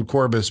taken from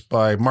Corbus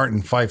by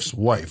Martin Fife's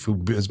wife,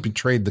 who has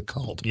betrayed the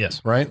cult.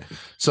 Yes. Right?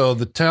 So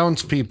the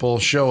townspeople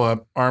show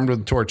up armed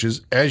with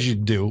torches, as you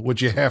do,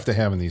 which you have to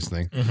have in these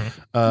things.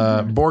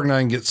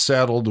 Borgnine gets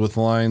saddled with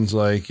lines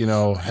like,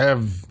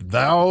 have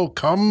thou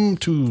come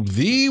to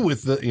thee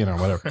with the,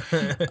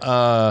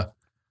 whatever.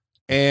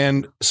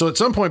 And so at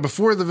some point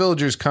before the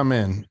villagers come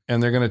in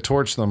and they're going to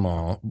torch them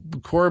all,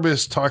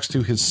 Corbus talks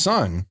to his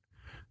son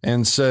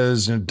and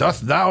says,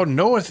 doth thou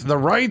knoweth the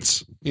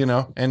rights,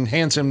 and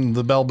hands him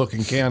the bell, book,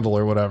 and candle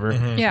or whatever,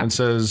 Yeah. and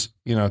says,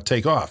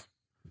 take off.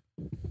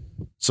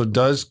 So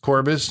does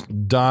Corbus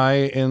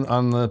die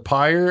on the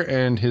pyre,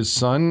 and his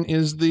son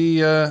is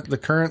the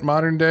current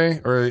modern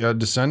day, or a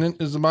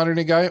descendant is the modern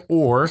day guy,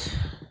 or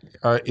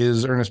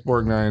is Ernest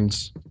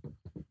Borgnine's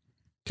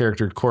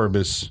character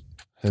Corbus,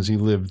 has he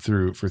lived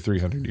through for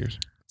 300 years?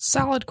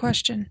 Solid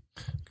question.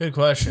 Good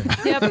question.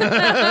 Yep.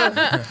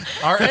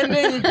 Our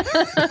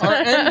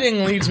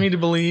ending leads me to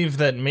believe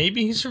that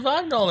maybe he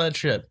survived all that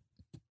shit.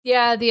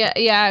 yeah,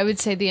 I would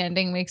say the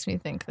ending makes me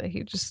think that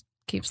he just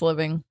keeps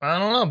living. I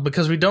don't know,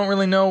 because we don't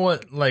really know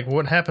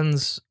what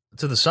happens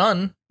to the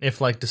son if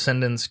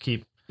descendants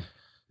keep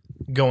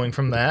going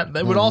from that.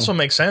 That would also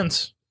make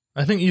sense.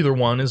 I think either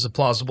one is a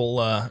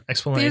plausible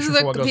explanation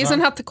for what goes These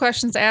on. are not the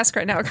questions to ask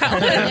right now,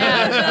 Colin.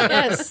 Yeah.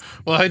 Yes.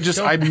 Well,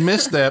 I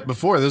missed that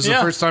before. This is the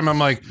Yeah. first time I'm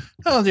like,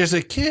 oh, there's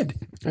a kid.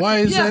 Why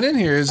is Yeah. that in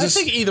here? Is I this?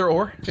 think either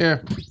or.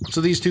 Yeah.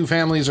 So these two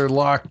families are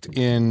locked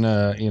in,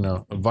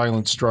 a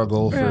violent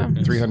struggle for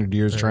 300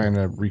 years trying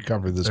to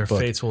recover this Their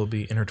book fates will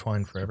be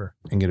intertwined forever.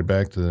 and get it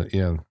back to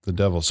the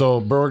devil. So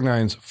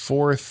Borgnine's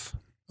fourth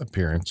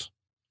appearance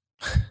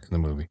in the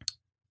movie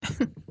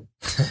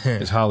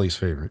is Holly's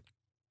favorite,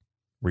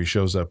 where he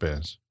shows up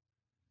as.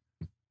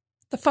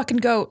 The fucking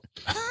goat.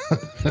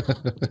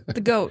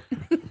 The goat.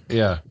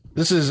 Yeah.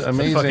 This is The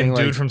amazing. fucking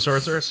like, dude from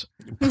Sorceress.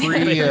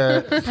 pre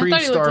I thought he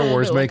looked Star a little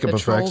Wars bit like makeup the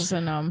effects. trolls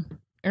in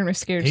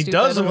Ernest Scared He Stupid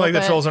does a look like little the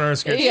bit. trolls on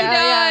Ernest Scared He Stupid.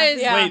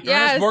 does. yeah. Wait,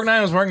 Ernest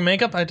Borgnine was wearing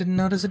makeup? I didn't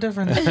notice a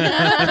difference.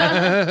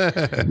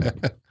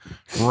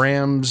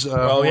 Rams.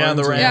 Oh, yeah,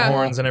 the horns ram and- Yeah.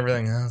 horns and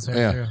everything. That's very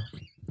Yeah. true.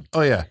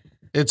 Oh yeah.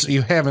 It's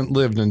you haven't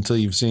lived until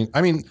you've seen.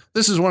 I mean,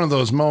 this is one of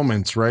those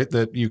moments, right,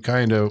 that you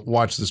kind of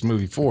watch this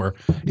movie for,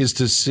 is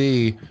to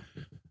see.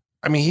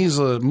 I mean, he's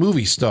a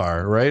movie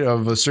star, right,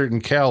 of a certain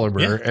caliber,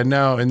 Yeah. and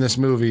now in this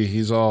movie,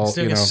 he's all It's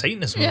doing you know. a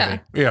Satanist movie. Yeah.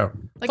 Yeah,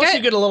 Like Plus, I,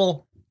 you get a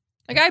little.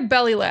 like I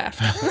belly laughed.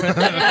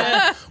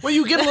 Well,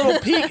 you get a little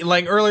peek,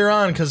 like earlier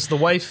on, because the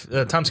wife,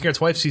 Tom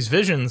Skerritt's wife, sees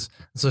visions,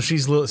 so she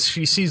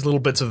sees little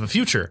bits of the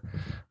future,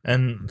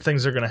 and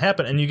things are going to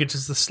happen, and you get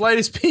just the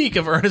slightest peek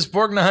of Ernest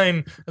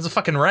Borgnine as a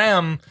fucking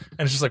ram,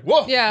 and it's just like,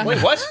 whoa, Yeah.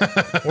 wait, what?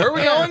 Where are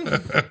we going?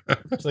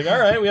 It's like, all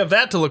right, we have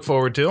that to look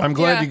forward to. I'm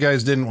glad Yeah. you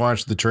guys didn't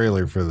watch the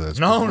trailer for this.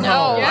 No,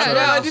 Yeah,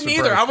 I no. didn't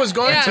either. I was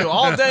going to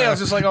all day. I was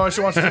just like, oh, I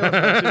should watch the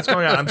trailer. See what's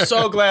going on. I'm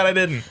so glad I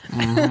didn't.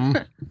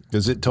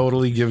 Because it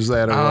totally gives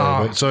that away.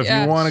 Oh, But, so if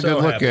yeah. you want a So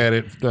good look happy. at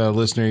it,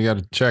 listener, you got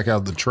to check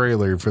out the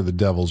trailer for The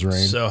Devil's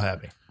Reign. So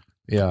happy.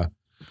 Yeah.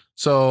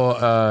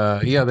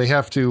 So, yeah, they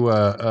have to,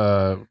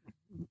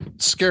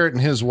 Skerritt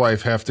and his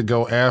wife have to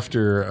go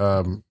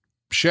after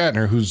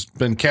Shatner, who's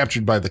been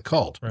captured by the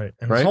cult. Right.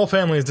 And Right? his whole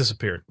family has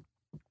disappeared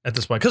at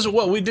this point. Because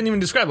what we didn't even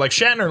describe, like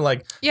Shatner,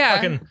 like, Yeah.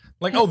 fucking,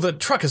 like, oh, the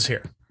truck is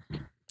here.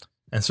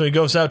 And so he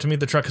goes out to meet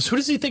the truck. 'Cause who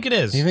does he think it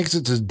is? He thinks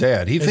it's his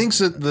dad. He thinks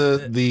that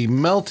the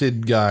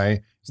melted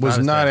guy was not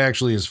his not dad.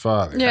 actually his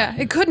father. Yeah,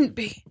 it couldn't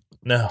be.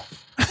 No.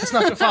 It's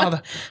not your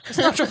father. It's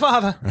not your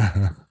father.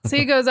 So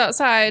he goes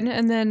outside,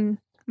 and then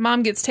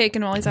mom gets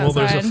taken while he's Well,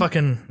 outside. there's a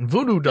fucking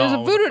voodoo doll. There's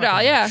a voodoo with doll,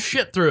 fucking yeah.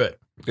 Shit through it.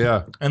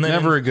 Yeah. And then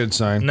Never a good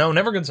sign. No,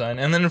 never good sign.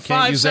 And then in Can't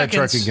 5 use seconds, that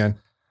truck again.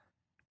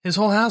 his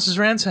whole house is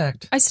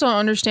ransacked. I still don't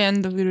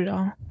understand the voodoo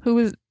doll. Who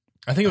was?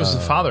 I think it was the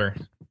father.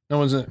 No,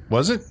 was it?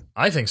 Was it?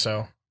 I think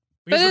so.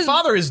 Because But the his-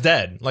 father is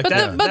dead. Like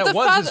that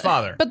was his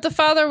father. But the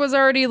father was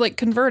already like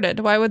converted.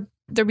 Why would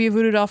there be a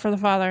voodoo doll for the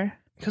father?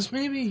 Because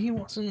maybe he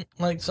wasn't,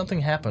 like, something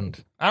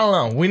happened. I don't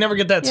know. We never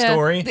get that Yeah.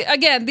 story.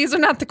 Again, these are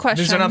not the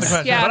questions. These are not the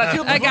questions. Yeah, But I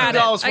feel the voodoo got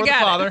doll it. is for I the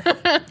got father.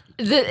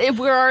 it.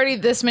 We're already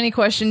this many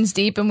questions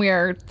deep, and we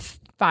are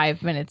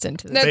 5 minutes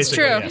into this. That's Basically,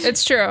 true. yes.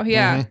 It's true.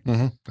 Yeah.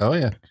 Oh,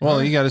 yeah.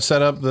 Well, you got to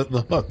set up the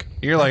hook.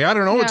 You're like, I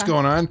don't know what's Yeah.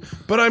 going on,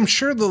 but I'm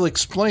sure they'll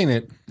explain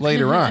it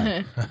later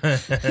on.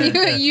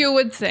 You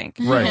would think.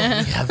 Right.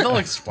 Yeah, they'll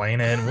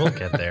explain it. We'll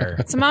get there.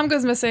 So mom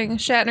goes missing.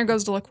 Shatner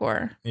goes to look for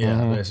her.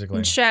 Yeah, basically.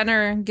 And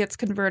Shatner gets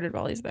converted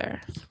while he's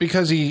there.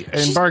 Because he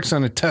embarks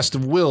on a test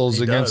of wills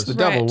He against does.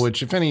 the devil, Right.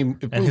 which if And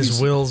his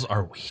movies- wills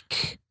are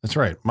weak. That's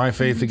right. My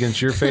faith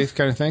against your faith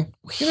kind of thing.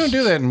 You don't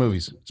do that in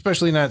movies,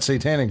 especially not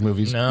satanic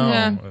movies. No.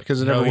 Yeah.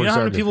 Because it never You works know how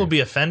out many good people for would be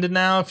offended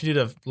now if you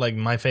did a, like,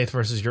 my faith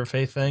versus your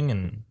faith thing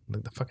and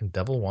like, the fucking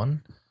devil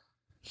won?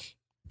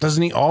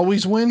 Doesn't he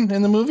always win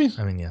in the movies?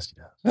 I mean, yes,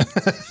 he does.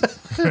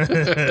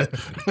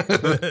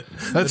 The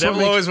That's devil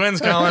what always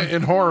wins, Colin.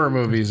 in horror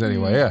movies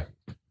anyway. Yeah.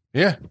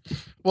 Yeah.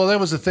 Well, that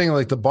was the thing.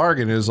 Like the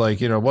bargain is like,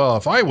 well,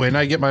 if I win,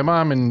 I get my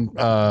mom and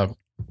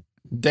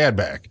dad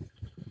back.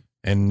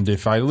 And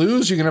if I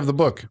lose, you can have the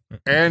book.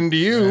 And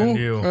you. And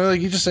you.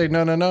 Like you just say,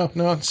 no.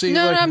 See,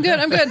 No, like, no, I'm good.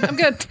 I'm good. I'm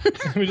good.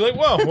 You're like,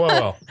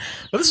 whoa.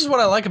 But this is what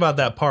I like about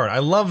that part. I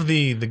love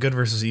the good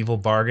versus evil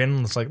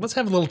bargain. It's like, let's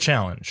have a little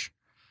challenge.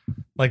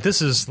 Like,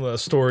 this is the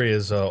story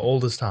as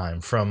old as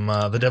time, from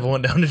The Devil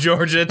Went Down to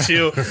Georgia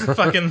to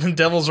fucking The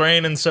Devil's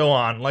Reign and so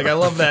on. Like, I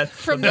love that.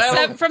 From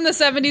That'll- from the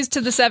 70s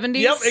to the 70s.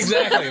 Yep,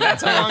 exactly.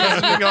 That's how long this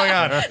has been going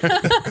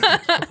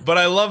on. But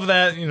I love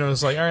that,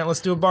 it's like, all right,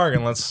 let's do a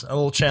bargain. Let's a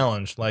little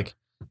challenge. Like,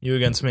 you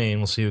against me, and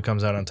we'll see who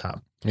comes out on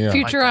top. Yeah.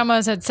 Futurama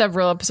has had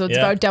several episodes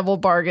Yeah. about devil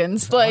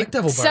bargains. like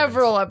devil bargains.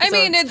 Several I episodes.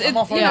 mean, I'm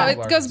all for you know,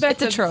 devil it goes back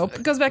It's a to trope.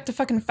 It goes back to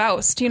fucking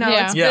Faust.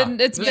 Yeah. It's Yeah.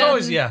 been it's There's been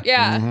always- yeah.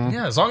 yeah.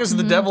 Yeah, as long as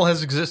the devil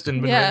has existed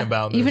and been Yeah. written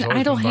about, there's even always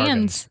Idle been bargains.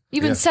 Hands.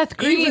 Even Yeah. Seth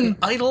Green. Even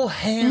idle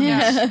hands.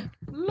 Yeah.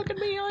 Look at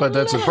me. But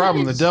that's the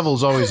problem. The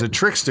devil's always a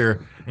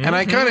trickster, and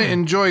I kind of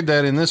enjoyed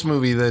that in this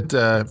movie.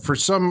 That for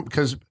some,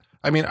 because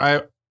I mean,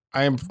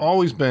 I've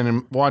always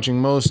been watching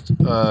most,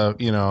 of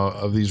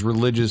these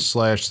religious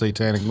 /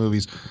 satanic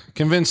movies,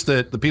 convinced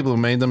that the people who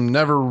made them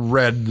never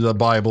read the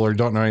Bible or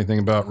don't know anything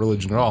about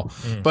religion at all.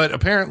 But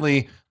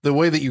apparently, the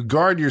way that you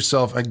guard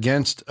yourself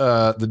against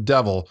the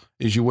devil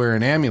is you wear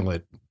an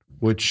amulet,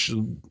 which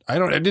I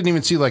didn't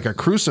even see like a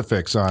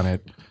crucifix on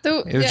it.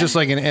 It was just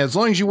like as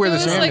long as you wear it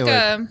this was like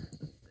amulet,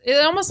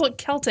 it almost looked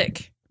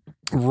Celtic.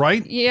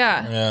 right?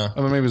 Yeah. Yeah.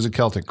 I mean, maybe it was a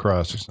Celtic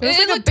cross or something. It was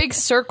It like looked- a big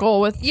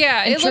circle with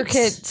Yeah, it intricate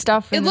looked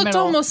stuff in it the looked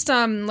middle. almost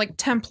like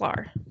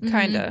Templar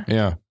kind of.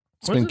 Yeah.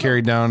 It's What been is it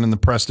carried down in the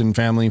Preston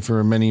family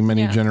for many,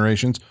 many Yeah.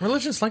 generations.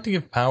 Religions like to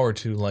give power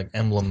to like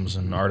emblems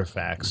and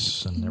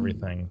artifacts and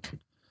everything.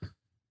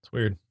 It's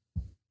weird.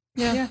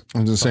 Yeah. I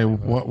was going to say,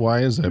 why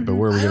is that? But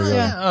where are we going to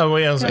go? Oh, well,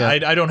 yeah,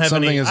 I don't have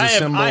Something any. as a I have,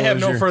 symbol I have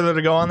as no your- further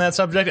to go on that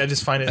subject. I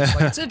just find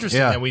it's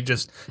interesting Yeah. that we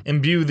just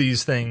imbue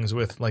these things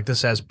with like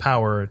this has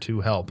power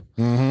to help.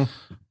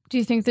 Do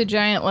you think the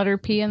giant letter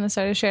P on the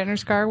side of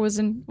Shatner's car was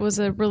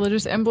a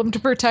religious emblem to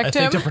protect I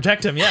him? think to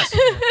protect him, yes.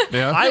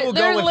 Yeah. I will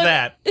go with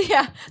that.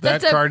 Yeah,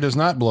 that car does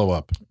not blow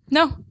up.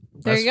 No.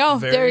 There you go.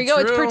 That's There you go.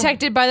 very It's true.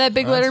 protected by that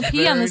big letter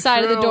P on the very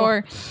side of the true.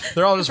 door.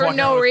 They're all just For walking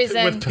no around with,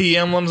 reason. with P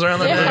emblems around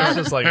their Yeah. It's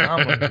just like,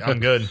 I'm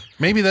good.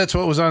 Maybe that's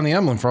what was on the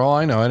emblem. For all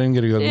I know, I didn't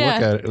get a good Yeah.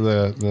 look at it,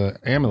 the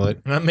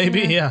amulet.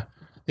 Maybe, yeah.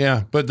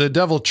 Yeah, but the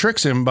devil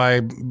tricks him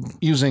by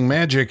using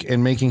magic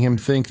and making him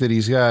think that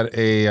he's got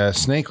a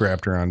snake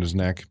wrapped around his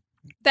neck.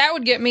 That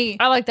would get me.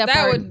 I like that That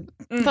part. would.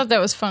 I thought that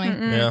was funny.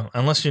 Yeah,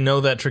 unless you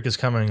know that trick is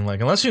coming. Like,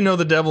 unless you know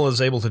the devil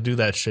is able to do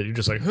that shit, you're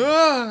just like,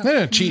 ah,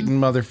 That a cheating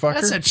motherfucker.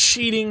 that's a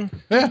cheating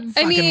Yeah.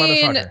 fucking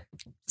motherfucker.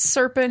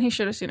 Serpent, he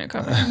should have seen it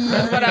coming.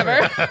 But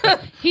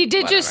whatever. He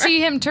did just see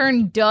him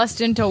turn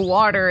dust into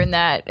water in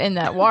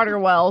that water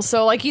well.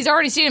 So like he's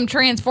already seen him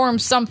transform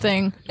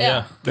something.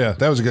 Yeah. Yeah,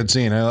 that was a good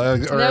scene. I like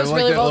was that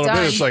really well little done.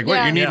 bit. It's like, what,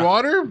 Yeah. you need Yeah.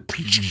 water?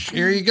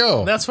 Here you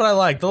go. That's what I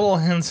like. The little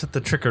hints at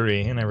the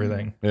trickery and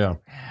everything. Yeah.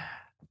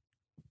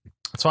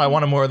 That's why I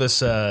wanted more of this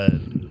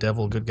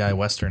devil good guy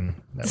western.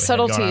 That we had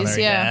going on Subtleties,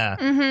 there.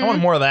 yeah. I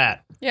wanted more of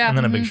that. Yeah. And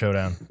then a big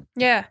showdown.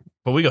 Yeah.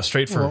 But we go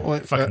straight for Well,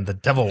 what- fucking the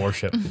devil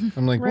worship.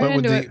 I'm like, Right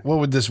into what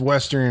would this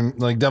Western,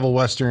 like devil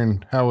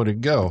Western, how would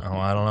it go? Oh,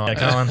 I don't know.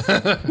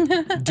 Yeah,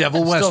 Colin.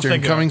 Devil Western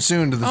thinking coming of-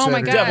 soon to the Oh my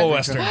Saturday God. devil Night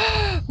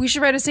western. We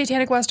should write a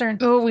satanic western.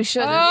 Oh, we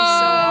should. That'd be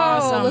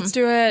so awesome. Let's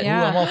do it. Ooh,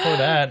 Yeah. I'm all for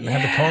that. And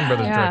have the Coen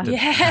brothers Yeah. direct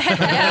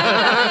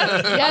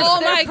it. Yes, Oh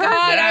they're my perfect.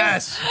 God.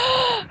 Yes.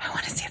 I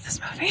want to see this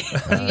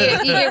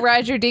movie. You get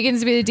Roger Deakins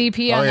to be the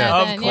DP on Oh, yeah.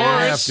 that. Of then. course. Yeah,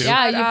 You have to.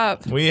 yeah. Shut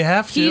up. We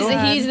have to.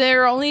 He's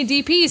their only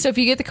DP. So if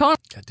you get the cone,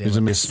 God damn There's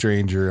it. a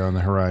stranger on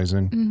the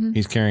horizon.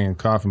 He's carrying a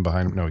coffin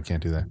behind him. No, we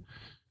can't do that.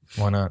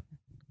 Why not?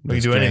 We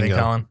That's can do anything, Django.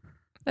 Colin.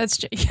 That's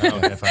Jake. Oh,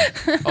 okay,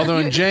 fine. Although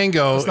in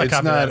Django, Let's not it's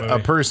copy not that a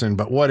movie. person,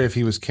 but what if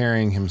he was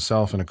carrying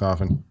himself in a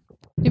coffin?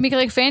 you make it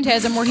like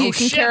Phantasm where he Oh,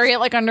 can shit. carry it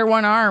like under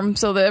one arm,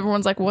 so that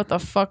everyone's like, "What the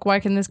fuck?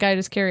 Why can this guy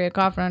just carry a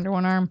coffin under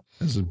one arm?"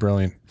 This is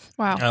brilliant.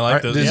 Wow. I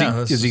like those. Does Yeah, he,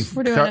 this is he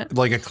We're doing it.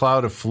 like a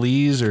cloud of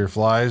fleas or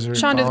flies? Or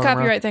Sean, do the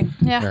following around? copyright thing.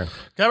 Yeah. Yeah.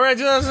 Copyright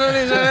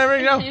 2017. There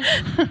we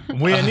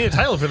go. We need a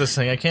title for this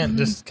thing. I can't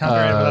just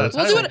copyright without a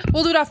We'll title. do it.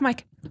 We'll do it off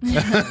mic.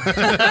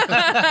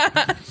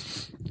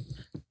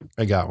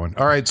 I got one.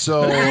 All right,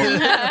 so We'll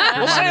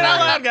say it out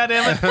loud,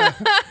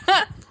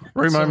 goddammit.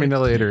 remind me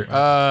later.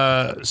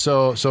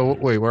 So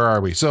wait, where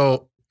are we?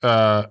 So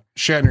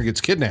Shatner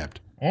gets kidnapped,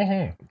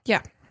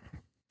 Yeah.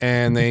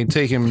 and they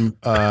take him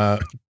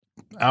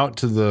out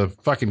to the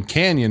fucking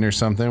canyon or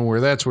something, where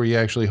that's where you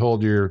actually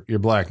hold your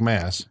black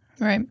mass.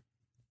 Right.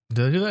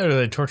 Do they do that, or do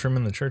they torture him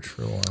in the church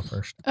for a while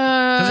first?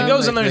 Because he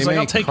goes in there, he's They like,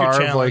 "I'll may take your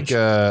carve challenge."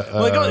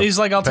 Like he's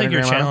like, "I'll take your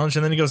pentagram on him. challenge,"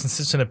 and then he goes and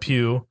sits in a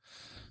pew.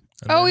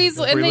 Oh, he's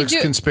where and he they looks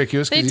do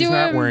conspicuous they because he's do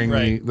not him- wearing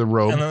Right. the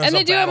robe. And then and there's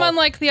they a do him battle. on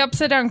like the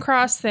upside down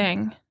cross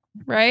thing,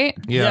 right?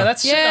 Yeah,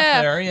 that's sitting Yeah.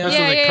 up there. Yeah, That's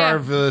when they yeah.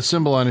 carve the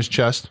symbol on his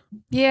chest.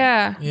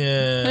 Yeah.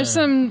 yeah. There's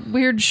some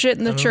weird shit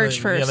in the And then church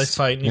they, first. Yeah, they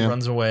fight and he Yeah.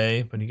 runs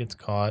away, but he gets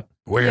caught.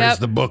 Where's Yep.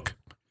 the book?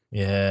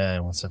 Yeah, he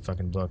wants that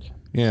fucking book.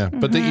 Yeah,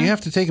 but you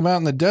have to take him out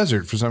in the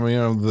desert for some,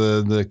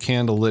 the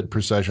candle lit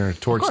procession or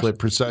torch lit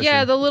procession.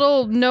 Yeah, the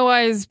little no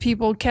eyes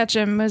people catch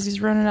him as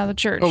he's running out of the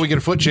church. Oh, we get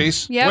a foot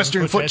chase. Yep.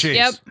 Western Foot foot chase.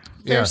 chase. Yep.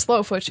 Very Yeah,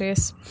 slow foot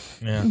chase.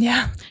 Yeah.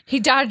 Yeah. He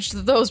dodged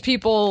those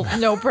people,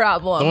 no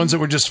problem. the ones that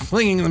were just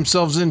flinging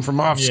themselves in from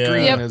off Yeah.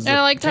 screen. Yep. as And the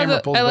I liked how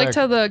camera pulls I liked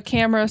back. how the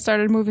camera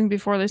started moving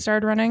before they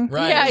started running.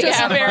 Right. Yeah, It's Just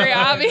yeah. very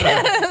obvious.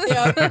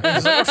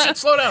 He's like, "Oh shit,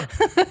 slow down."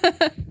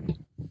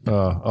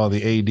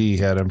 The AD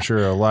had, I'm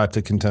sure, a lot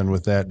to contend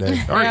with that day.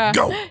 All right, Yeah.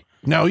 go.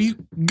 Now you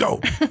go.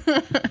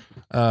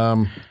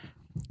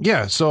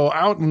 Yeah, so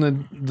out in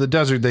the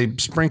desert, they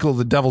sprinkle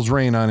the devil's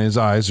rain on his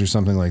eyes or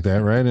something like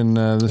that, right? And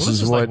this Well,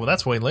 is is what. like, well,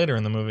 that's way later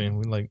in the movie.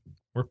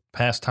 We're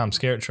past Tom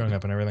Skerritt showing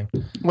up and everything.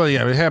 Well,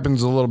 yeah, it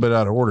happens a little bit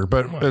out of order.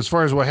 But as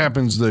far as what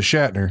happens to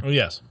Shatner, Oh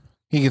yes.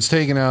 he gets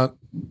taken out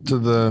to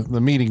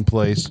the meeting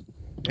place,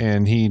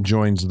 and he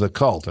joins the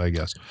cult, I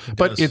guess.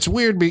 But does. it's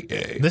weird.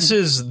 This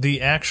is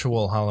the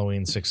actual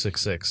Halloween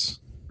 666.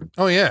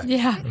 Oh yeah,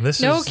 Yeah.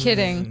 This no is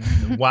kidding.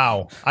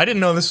 Wow. I didn't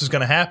know this was going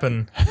to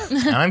happen,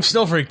 and I'm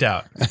still freaked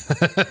out.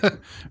 well,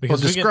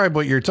 Because describe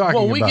what you're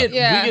talking we about.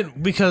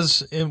 get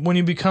because when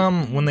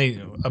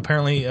they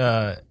apparently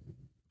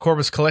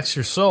Corvus collects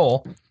your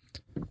soul,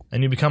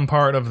 and you become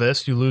part of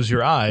this, you lose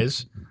your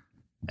eyes,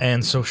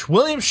 and so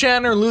William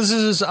Shatner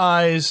loses his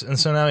eyes, and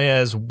so now he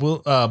has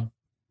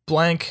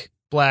blank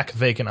black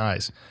vacant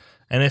eyes.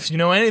 And if you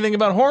know anything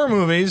about horror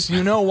movies,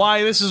 you know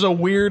why this is a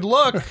weird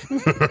look.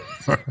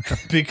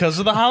 Because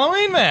of the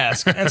Halloween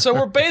mask. And so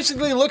we're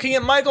basically looking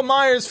at Michael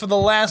Myers for the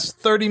last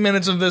 30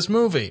 minutes of this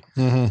movie.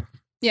 Yeah.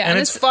 And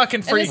it's fucking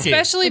and freaky.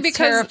 especially It's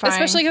because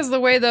terrifying. the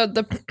way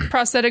the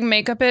prosthetic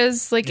makeup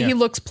is, like Yeah. he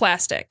looks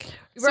plastic.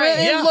 So Right.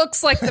 it Yeah.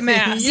 looks like the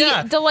mask.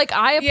 Yeah. The like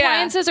eye Yeah.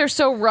 appliances are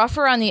so rough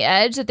around the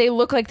edge that they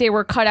look like they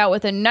were cut out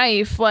with a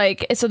knife,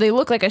 like so they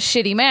look like a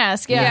shitty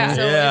mask. Yeah. Yeah.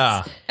 So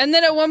Yeah. And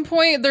then at one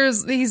point,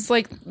 he's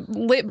like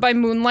lit by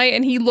moonlight,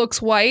 and he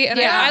looks white, and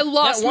Yeah. I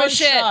lost That my one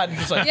shit. shot,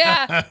 just like,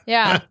 Yeah,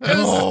 yeah. it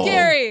was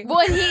scary. Well,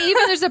 and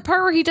there's a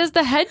part where he does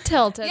the head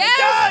tilt.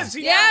 Yes,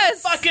 He yes.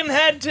 has a fucking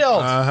head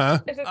tilt. Uh-huh.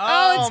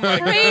 Oh, my it's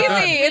God.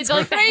 crazy. It's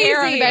like the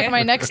hair on the back of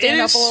my neck It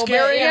stand up is a little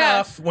scary bit. Yeah.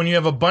 enough when you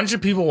have a bunch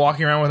of people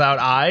walking around without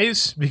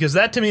eyes, because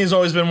that to me has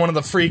always been one of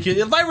the freaky.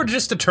 If I were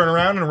just to turn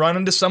around and run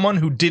into someone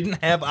who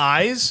didn't have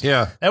eyes,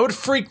 Yeah. that would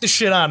freak the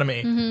shit out of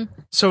me. Mm-hmm.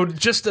 So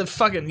just a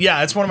fucking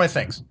it's one of my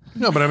things.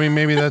 No, but I mean,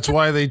 maybe that's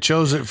why they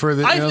chose it for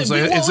the. I You know, think- it's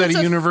like, well, is that it's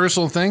a a-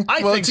 universal thing?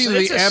 I well, think it's so. either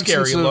It's the a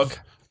scary absence of look.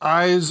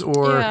 eyes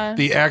or Yeah.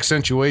 the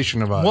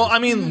accentuation of eyes. Well, I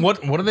mean,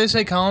 what do they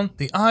say, Colin?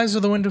 The eyes are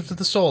the window to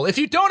the soul. If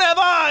you don't have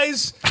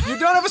eyes, you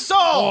don't have a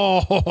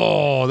soul.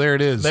 oh, there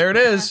it is. There it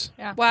is.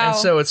 Wow. And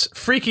so it's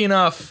freaky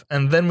enough,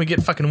 and then we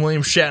get fucking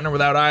William Shatner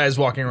without eyes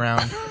walking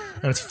around,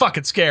 and it's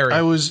fucking scary.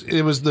 It was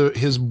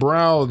his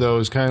brow though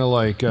is kind of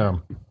like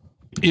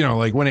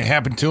like when it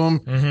happened to him,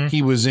 Mm-hmm.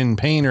 he was in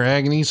pain or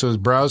agony, so his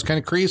brow's kind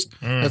of creased.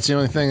 Mm. That's the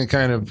only thing that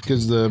kind of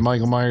because the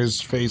Michael Myers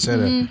face had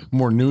a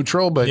more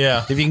neutral. But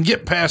Yeah. if you can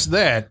get past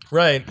that,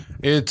 right.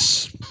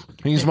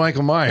 he's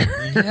Michael Myers.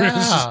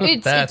 Yeah.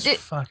 It's- That's it-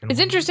 fucking It's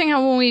interesting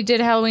how when we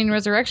did Halloween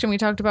Resurrection, we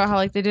talked about how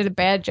like they did a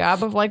bad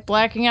job of like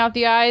blacking out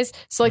the eyes,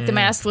 so like the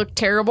mask looked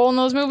terrible in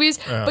those movies.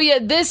 But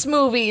yet this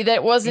movie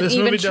that wasn't This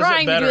even movie does it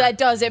trying to do better. that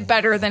does it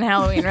better than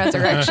Halloween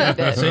Resurrection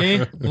did.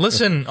 See?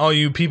 Listen, all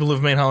you people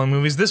who've made Halloween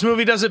movies, this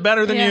movie does it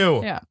better than Yeah,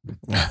 you.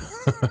 Yeah.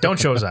 Don't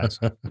show his eyes.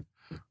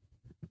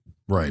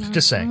 Right.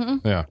 Just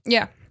saying. Yeah.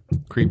 yeah.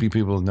 Creepy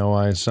people with no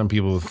eyes. Some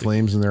people with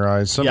flames in their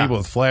eyes. Some Yeah. people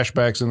with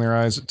flashbacks in their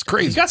eyes. It's You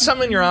crazy. got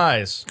something in your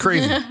eyes.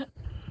 Crazy.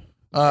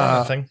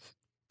 Nothing.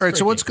 All right,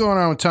 so what's going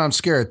on with Tom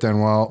Skerritt then?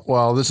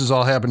 While this has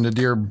all happened to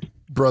dear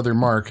brother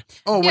Mark.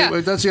 Oh Yeah.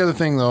 wait, that's the other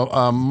thing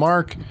though.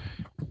 Mark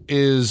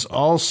is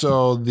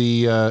also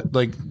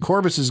the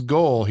Corbus's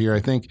goal here. I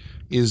think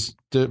is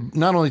to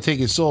not only take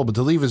his soul but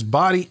to leave his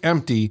body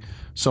empty.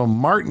 So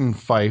Martin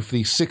Fife,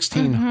 the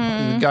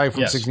the guy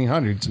from Yes.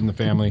 1600s in the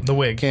family, The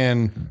wig.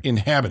 can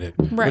inhabit it,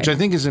 Right. which I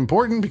think is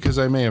important because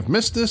I may have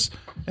missed this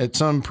at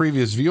some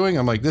previous viewing.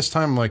 I'm like, this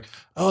time I'm like,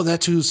 oh,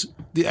 that's who's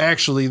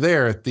actually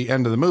there at the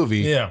end of the movie.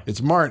 Yeah.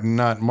 It's Martin,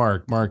 not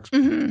Mark. Mark's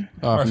off in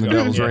the Yeah,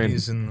 Devil's Reign.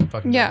 He's in the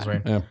fucking Yeah. Devil's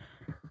Reign. Yeah.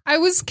 I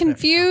was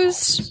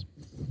confused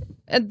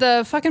at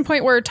the fucking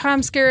point where Tom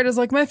Skerritt is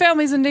like, my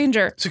family's in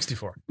danger.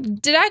 64.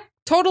 Did I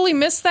totally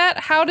miss that?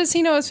 How does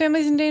he know his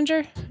family's in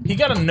danger? He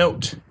got a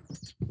note.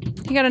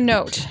 He got a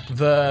note.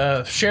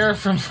 The sheriff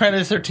from Friday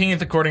the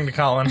 13th, according to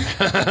Colin,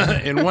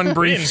 In one he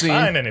brief didn't scene.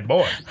 find any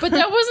boy. But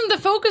that wasn't the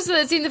focus of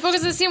that scene. The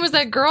focus of the scene was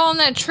that girl on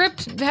that trip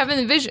having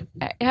the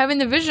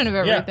vision of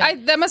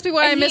everything. That must be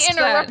why I and missed he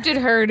interrupted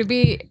her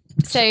to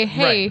say,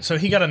 "Hey, Right. So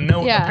he got a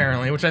note Yeah.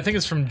 apparently, which I think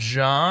is from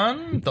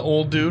John, the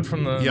old dude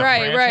from the Yep.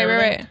 Right, ranch right, and right,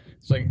 everything. right.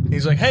 It's like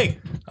he's like, hey,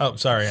 oh,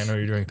 sorry, I know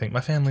you're doing things. My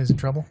family's in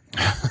trouble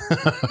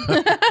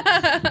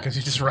because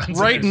he just runs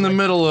Right in the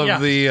middle of Yeah.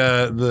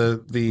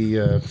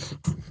 the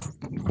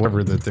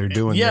whatever that they're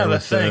doing Yeah, there the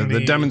with thing, the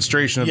the-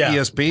 demonstration of yeah.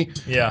 ESP.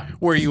 Yeah.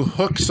 Where you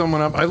hook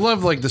someone up. I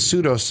love like the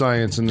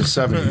pseudoscience in the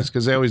 70s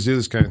because they always do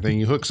this kind of thing.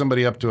 You hook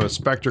somebody up to a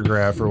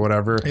spectrograph or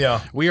whatever.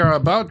 Yeah. We are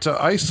about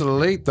to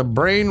isolate the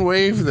brain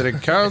wave that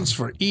accounts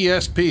for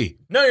ESP.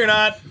 No, you're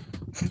not.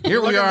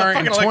 Here we Look at the are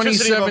in fucking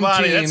electricity in my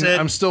body, 2017. that's it.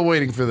 I'm still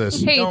waiting for this.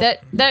 hey, Don't-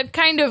 that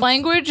kind of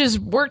language is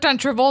worked on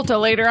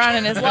Travolta later on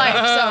in his life.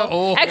 So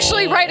Oh.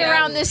 actually, right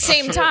around this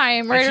same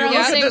time, right If you around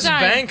look the at same this time,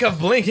 bank of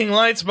blinking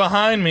lights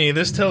behind me,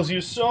 this tells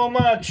you so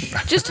much.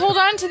 just hold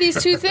on to these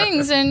two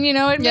things, and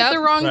admit Yep. the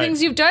wrong Right.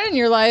 things you've done in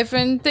your life,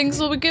 and things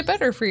will get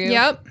better for you.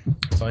 Yep.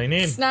 That's all you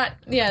need. It's not.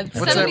 Yeah. It's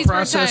What's that 70s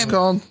process time.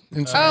 called?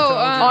 In Oh,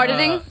 Scientology?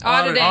 Auditing?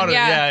 Auditing,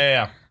 yeah.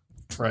 Yeah.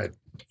 Right.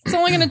 It's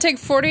only going to take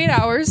 48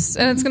 hours,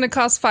 and it's going to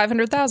cost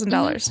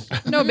 $500,000.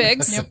 No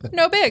bigs.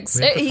 No bigs.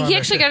 He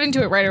actually got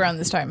into it right around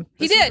this time.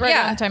 He This is did, right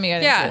yeah. around the time he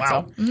got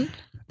Yeah. into it. So.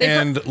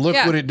 And look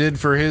yeah. what it did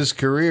for his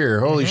career.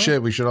 Holy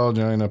shit, we should all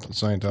join up with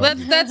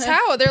Scientology. That's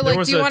how. They're There like,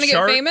 was do you a want to get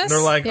chart. famous? They're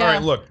like, Yeah. all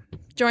right, look,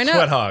 join sweat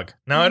up. hog.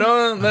 Now I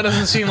don't. That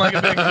doesn't seem like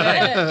a big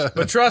thing,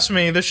 but trust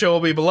me, this show will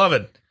be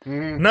beloved.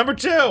 Number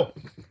 2.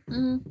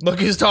 Look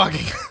who's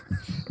talking.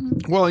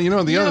 Well,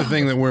 the other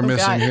thing that we're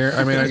missing God. here,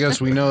 I mean, I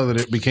guess we know that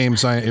it became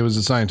it was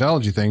a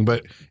Scientology thing,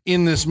 but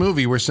in this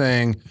movie, we're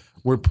saying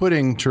we're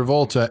putting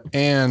Travolta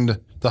and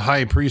the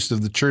high priest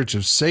of the Church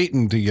of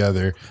Satan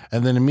together,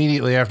 and then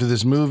immediately after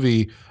this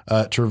movie,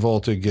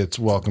 Travolta gets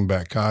Welcome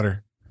Back,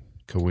 Kotter.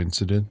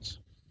 Coincidence?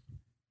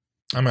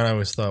 I mean, I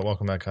always thought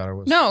Welcome Back, Kotter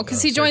was No,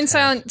 because he joined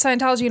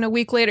Scientology, and a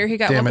week later, he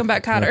got Damn Welcome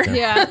it. Back, Kotter. Okay.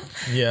 Yeah.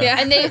 Yeah. Yeah.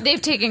 And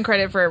they've taken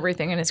credit for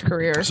everything in his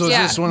career. So is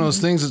Yeah. this one of those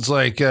things? It's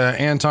like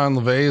Anton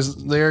LaVey's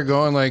there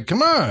going like,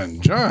 "Come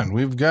on, John,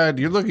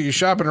 you're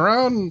shopping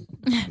around.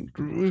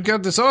 we've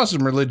got this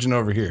awesome religion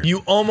over here.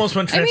 You almost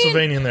went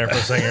Transylvanian there for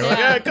a second. You're like,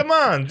 Yeah. yeah, come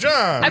on,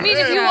 John. I mean,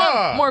 if you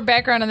Yeah. want more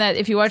background on that,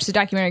 if you watch the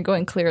documentary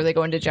Going Clear, they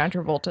go into John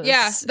Travolta's.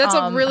 Yeah, that's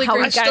a really how he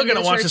great- I'm got still into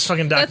gonna the watch church. this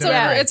fucking That's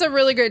documentary. it's a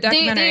really great They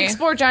documentary.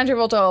 explore John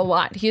Travolta a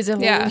lot. He's a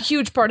Yeah.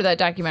 huge part of that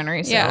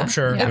documentary. So. Yeah. I'm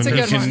sure. It's a And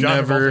good she's one. John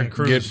Travolta Never and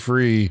Cruise. get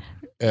free.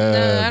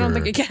 No, I don't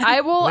think it can.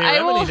 I will. Leah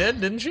I will. Remini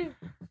did, didn't she?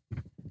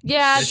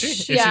 Yeah, Did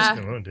she? yeah.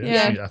 Did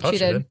Yeah, she? I thought she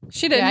she did. did.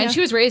 She did. Yeah, Yeah, and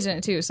she was raised in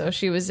it too, so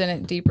she was in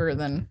it deeper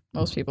than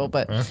most people.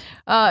 But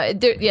Huh?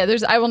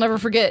 there's I will never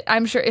forget.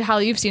 I'm sure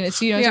Holly, you've seen it,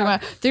 so you know what I'm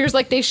talking about. There's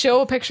like they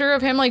show a picture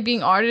of him like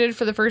being audited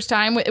for the first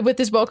time with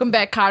this welcome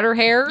back Cotter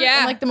hair, Yeah.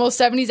 and like the most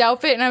 70s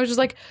outfit, and I was just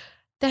like.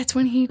 That's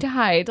when he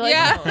died. Like,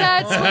 Yeah.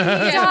 that's when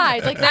he Yeah.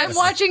 died. Like, I'm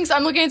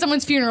looking at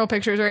someone's funeral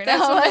pictures right That's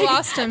now. when we like,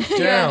 lost him.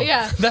 Damn.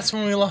 yeah. That's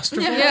when we lost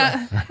her.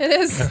 Yeah, it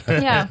is.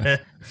 yeah.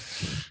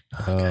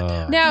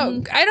 Now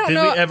I don't Did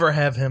know. we ever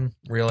have him,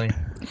 really?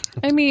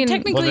 I mean,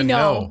 Technically, then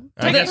no.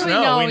 I guess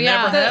Technically, no. We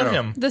yeah. never had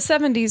him. the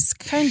 70s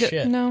kind Shit.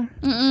 of no.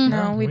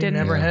 No, we didn't.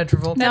 never had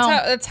Travolta. No.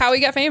 That's how he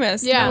got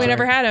famous. Yeah. No, we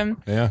never had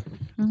him. Yeah.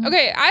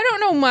 Okay, I don't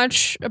know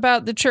much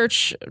about the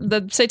church,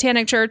 the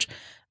Satanic Church,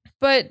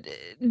 but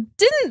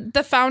didn't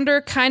the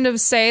founder kind of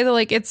say that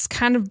like it's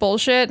kind of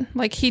bullshit?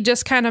 Like he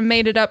just kind of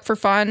made it up for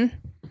fun.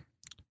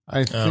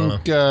 I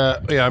think,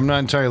 I'm not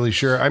entirely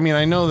sure. I mean,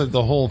 I know that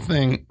the whole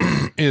thing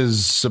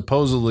is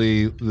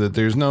supposedly that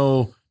there's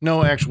no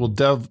actual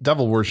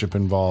devil worship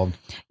involved.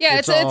 Yeah,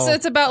 It's all-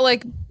 it's about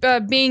like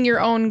being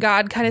your own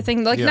god kind of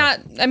thing. Like Yeah.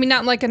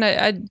 not like in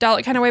a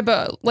Dalek kind of way,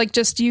 but like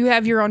just you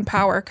have your own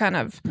power kind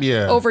of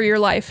Yeah. over your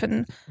life.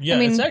 And Yeah, I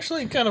mean, it's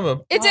actually kind of a.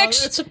 It's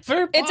actu- it's a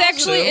very.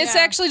 it's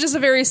actually just a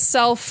very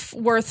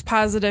self-worth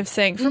positive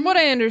thing, from what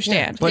I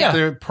understand. But Yeah.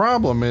 the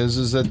problem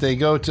is that they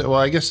go to, well,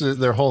 I guess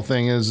their whole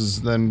thing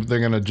is then they're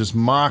going to just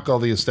mock all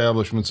the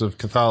establishments of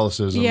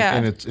Catholicism Yeah.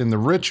 and it's in the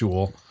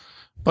ritual.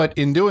 But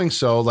in doing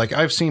so, like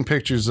I've seen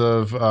pictures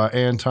of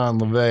Anton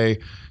LaVey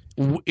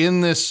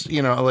in this,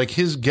 like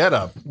his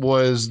getup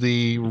was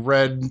the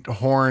red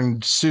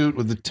horned suit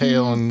with the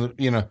tail and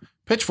the,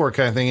 pitchfork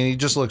kind of thing, and he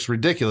just looks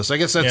ridiculous. I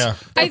guess that's Yeah.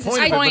 the point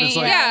of it, but it's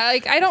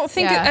like, like I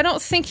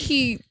don't think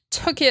he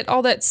took it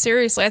all that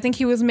seriously. I think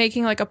he was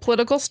making like a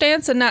political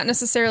stance and not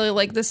necessarily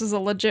like this is a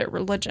legit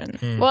religion.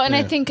 Well, and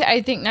I think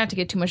not to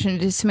get too much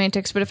into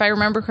semantics, but if I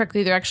remember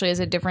correctly, there actually is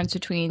a difference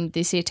between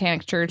the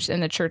Satanic Church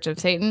and the Church of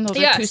Satan. Those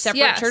are two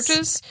separate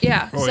churches.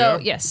 Yeah. Oh, so yeah?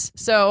 yes,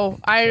 so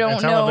I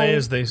don't know. LaVey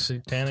is the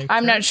Satanic.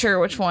 I'm not Church? sure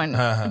which one.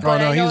 Uh-huh. oh But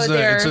no, I know he's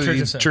they're-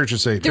 Church of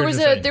Satan.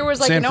 There was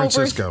like San an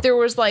Francisco. there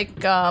was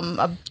like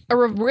a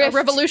rift.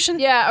 revolution?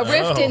 Yeah, a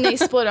rift, Oh. and they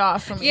split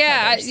off from each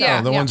Yeah, other. So,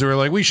 yeah. The ones who are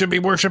like, we should be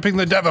worshiping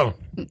the devil.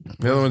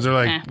 The other ones are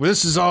like,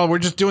 this is all, we're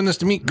just doing this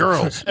to meet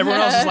girls. Everyone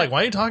else is like,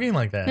 why are you talking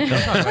like that? Don't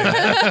talk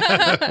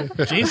like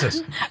that.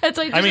 Jesus. It's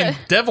like I mean,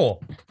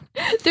 devil.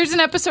 there's an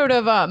episode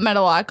of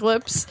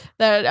Metalocalypse,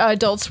 that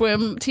Adult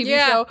Swim TV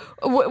Yeah.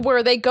 show,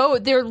 where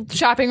they're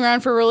shopping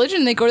around for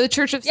religion. They go to the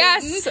Church of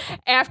Satan Yes.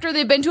 after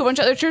they've been to a bunch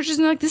of other churches,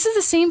 and they're like, this is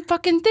the same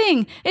fucking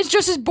thing. It's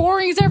just as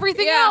boring as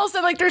everything Yeah. else.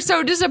 And like they're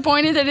so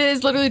disappointed that it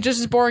is literally just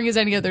as boring as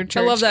any other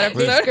church. love that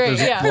episode. It's great.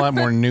 There's Yeah. a lot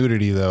more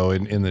nudity, though,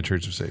 in the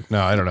Church of Satan.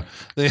 No, I don't know.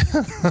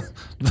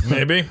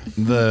 Maybe.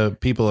 The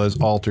people as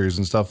altars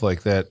and stuff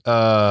like that.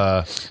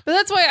 But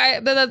that's why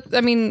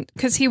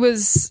because he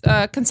was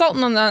a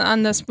consultant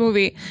on this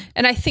movie,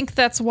 and I think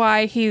that's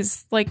why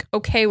he's like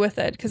okay with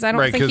it, because I don't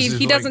Right, think 'cause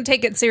he it's doesn't like-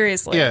 take it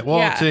seriously. Yeah,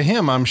 well, to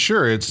him, I'm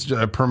sure it's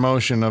a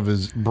promotion of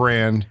his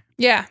brand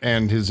yeah.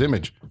 and his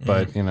image.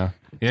 But,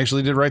 he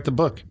actually did write the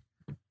book.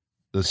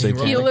 The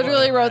Satan. He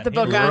literally wrote the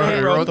book He on literally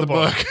it. wrote the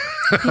book.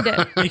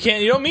 He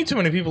did. You don't meet too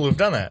many people who've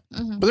done that.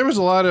 But there was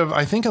a lot of,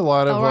 I think a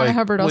lot of Ron like.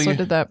 Hubbard also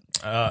did that.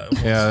 Yeah,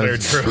 very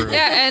that's true. true.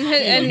 Yeah,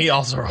 and he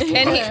also wrote the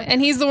and book.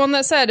 he's the one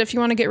that said, if you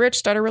want to get rich,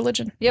 start a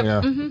religion. Yep.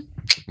 Yeah.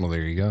 Mm-hmm. Well,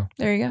 there you go.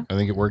 There you go. I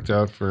think it worked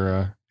out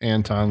for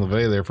Anton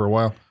LaVey there for a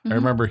while. I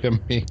remember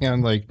him being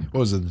on like, what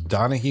was it, the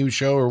Donahue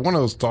show or one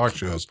of those talk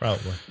shows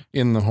Probably.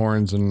 in the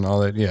horns and all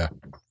that. Yeah.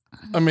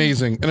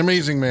 Amazing. An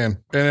amazing man.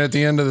 And at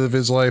the end of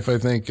his life, I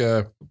think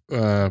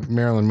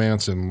Marilyn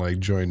Manson like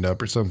joined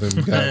up or something.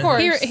 Of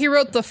course. He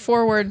wrote the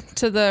foreword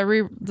to the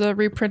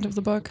reprint of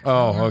the book.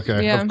 Oh,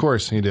 okay. Yeah. Of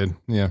course he did.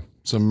 Yeah.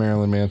 So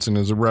Marilyn Manson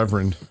is a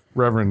Reverend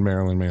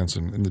Marilyn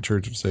Manson in the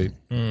Church of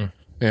Satan.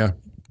 Yeah.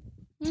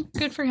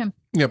 Good for him.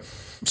 Yep.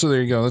 So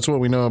there you go. That's what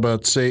we know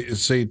about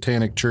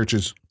satanic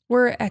churches.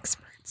 We're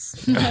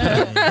experts.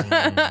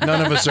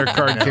 None of us are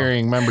card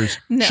carrying members.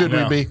 No. Should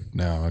No. we be?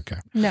 No. Okay.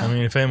 No. I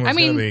mean, if anyone's I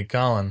mean- going to be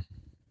Colin,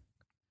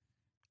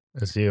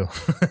 it's you.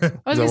 I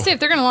was gonna say, if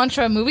they're gonna launch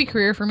a movie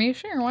career for me,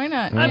 sure, why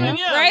not? I You mean, know?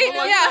 yeah. Right?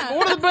 Like, Yeah.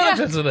 What are the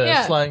benefits of this?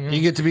 Yeah. Like, You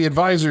get to be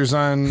advisors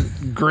on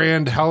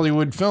grand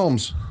Hollywood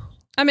films.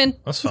 I'm in.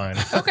 that's fine.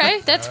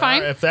 Okay, that's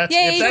fine. If that's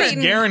Yay,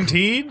 Satan.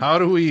 Guaranteed. How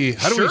do we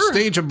Sure.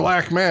 stage a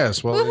black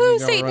mass? Well, Woohoo, you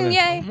know, Satan, run it.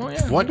 yay. Well,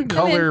 yeah. What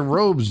color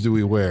robes do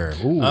we wear?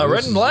 Ooh, Red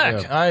this and is-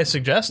 black, yeah. I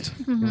suggest.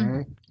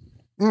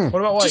 What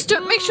about white? Just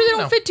to make sure they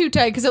don't No. fit too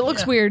tight because it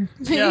looks weird.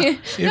 Yeah.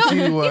 If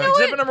you,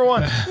 Exhibit number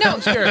one. No,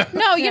 Scary.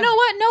 no, you know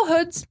what? No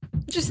hoods.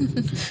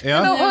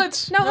 Yeah. No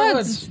hoods. No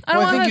hoods. I don't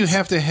Well, I want think you hoods.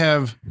 have to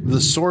have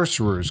the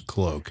sorcerer's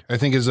cloak. I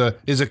think is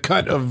a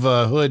cut of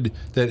hood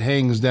that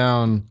hangs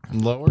down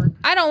lower.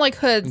 I don't like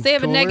hoods. They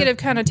have a Cooler? negative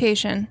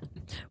connotation.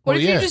 What Well,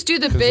 if yeah, you just do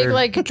the 'cause big they're-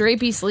 like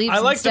drapey sleeves? I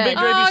like the instead? big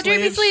drapey Oh,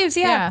 drapey sleeves.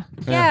 Yeah.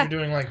 Yeah. You're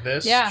doing like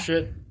this Yeah.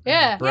 shit.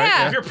 Yeah. Right?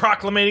 Yeah. If you're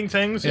proclamating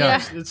things,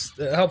 Yeah. it's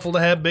helpful to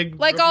have big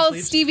Like drapey all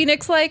sleeves. Stevie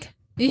Nicks like.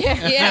 Yeah.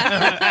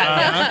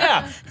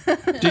 Yeah. Yeah.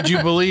 Did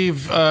you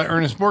believe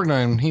Ernest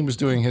Borgnine when he was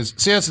doing his?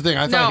 See, that's the thing.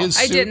 I thought No, his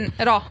I suit, didn't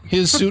at all.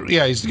 His suit,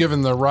 yeah, he's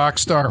given the rock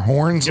star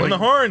horns. Give him the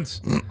horns.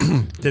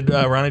 Did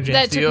Ronnie James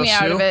That took Dio me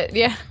out sue? of it.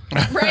 Yeah.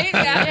 Right?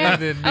 Yeah.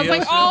 Did I was Dio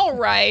like, sue? all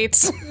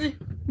right.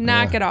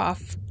 Knock it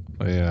off.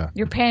 Oh, yeah.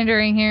 You're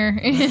pandering here.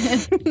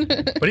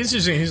 But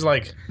he's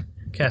like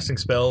casting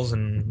spells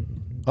and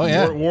Oh,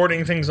 yeah.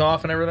 warding things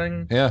off and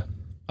everything. Yeah.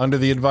 Under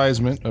the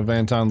advisement of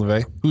Anton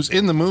LaVey, who's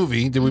in the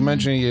movie. Did we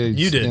mention he's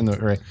You did. In the,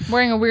 right.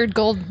 Wearing a weird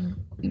gold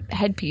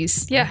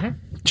headpiece. Yeah.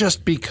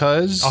 Just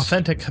because.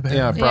 Authentic.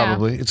 Yeah,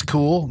 probably. It's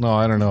cool. No,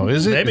 I don't know.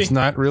 Is it? Maybe. It's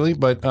not really,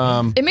 but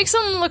It makes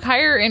him look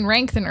higher in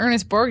rank than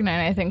Ernest Borgnine,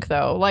 I think,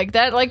 though. Like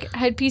that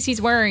headpiece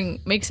he's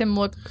wearing makes him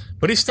look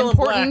But he's still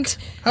important.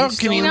 in black. how He's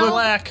can still he in look?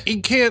 black.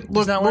 He can't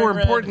look not more wearing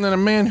red. important than a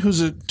man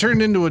who's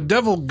turned into a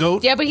devil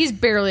goat. Yeah, but he's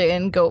barely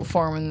in goat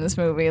form in this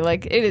movie.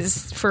 Like it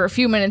is for a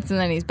few minutes and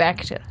then he's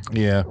back to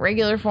Yeah.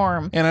 regular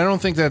form. And I don't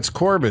think that's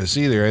Corbus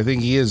either. I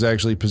think he is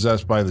actually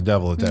possessed by the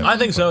devil at that point. I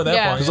think so at that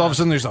Yeah. point. Because all of a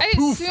sudden there's a I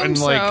poof assume and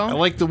so.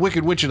 like the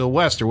Wicked Witch of the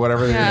West or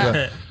whatever. Yeah.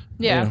 There's a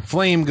Yeah.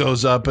 flame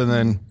goes up and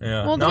then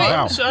Yeah. Well, no, the way-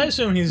 I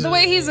assume he's The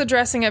way he's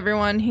addressing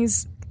everyone,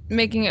 he's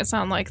making it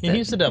sound like Yeah,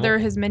 he's the devil. they're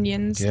his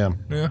minions. yeah.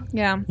 Yeah,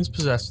 Yeah. he's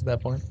possessed at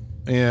that point.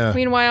 Yeah. I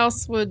mean, why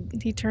else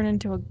would he turn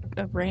into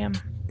a ram?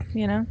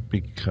 You know?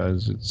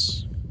 Because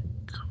it's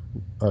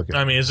okay.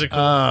 I mean, is it cool?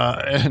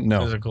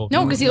 No. Is it cool?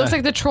 No, because he looks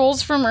like the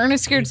trolls from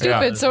Ernest Scared Yeah.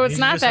 Stupid, so it's He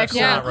not just that has cool.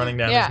 snot running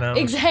down his Yeah, nose.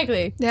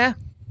 exactly. Yeah.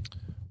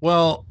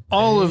 Well,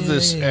 all of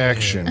this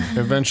action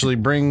eventually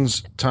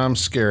brings Tom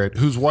Skerritt,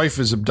 whose wife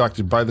is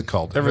abducted by the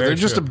cult. Very They're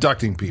just true.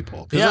 abducting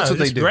people. 'Cause Yeah, that's what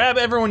they just do. grab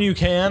everyone you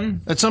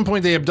can. At some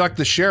point, they abduct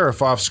the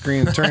sheriff off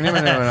screen and turn him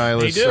into an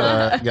eyeless do.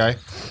 guy.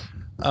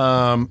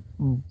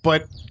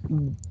 But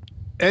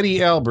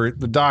Eddie Albert,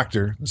 the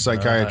doctor, the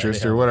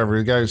psychiatrist, Eddie or whatever,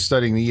 the guy who's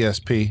studying the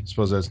ESP,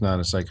 suppose that's not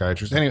a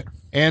psychiatrist. Anyway,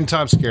 and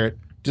Tom Skerritt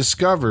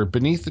discover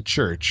beneath the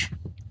church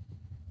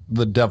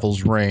the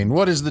Devil's Rain.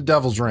 What is the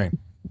Devil's Rain?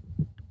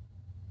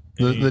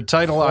 The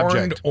title Horned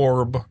object.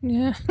 orb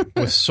Yeah.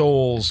 with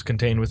souls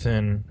contained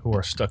within who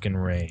are stuck in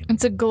rain.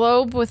 It's a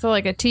globe with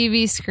like a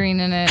TV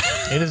screen in it.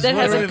 It is That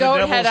has a literally the goat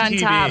devil's head on TV,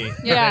 top.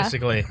 Yeah.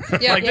 basically.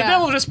 Yeah. Like the Yeah.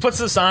 devil just puts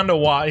this on to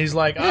watch. He's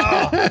like,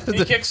 oh,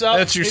 he kicks up.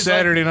 That's your He's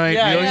Saturday night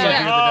Yeah, deal. he's He's like, like,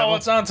 you're the oh, devil.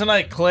 what's on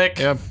tonight? Click.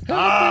 Yep.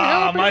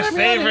 Ah, my Help me,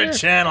 let me favorite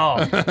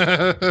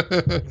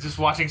channel. Just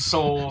watching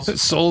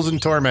souls. Souls in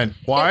torment.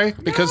 Why?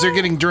 Because they're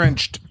getting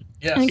drenched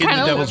Yes. And in kinda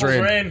the Devil's Devil's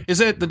Rain. Rain.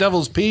 Is it the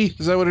Devil's Pee?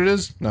 Is that what it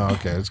is? No,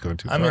 okay, let's go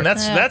too far. I mean,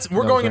 that's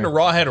we're No, going sorry. into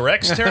Rawhead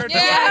Rex territory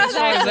Yeah, as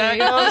far as that exactly.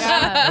 goes.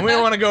 Yeah. And we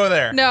don't want to go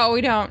there. No,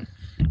 we don't.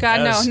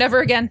 God, Yes. no. Never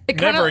again.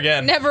 Never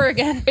again. Never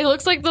again. It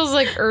looks like those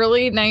like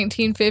early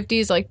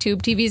 1950s like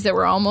tube TVs that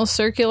were almost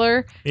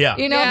circular. Yeah.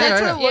 You know, Yeah.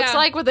 that's Yeah, what it looks yeah.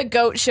 like with a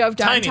goat shoved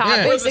Tiny. on top,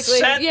 Where the basically.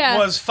 set yeah.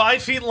 was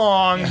 5 feet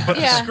long, but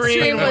Yeah, the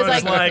screen was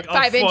like a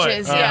 5 foot.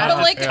 inches, yeah. But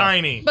like-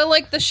 tiny. But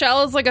like the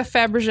shell is like a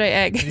Fabergé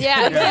egg.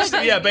 yeah,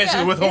 exactly. Yeah,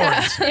 basically with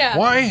horns. Yeah.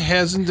 Why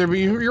hasn't there been?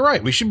 You're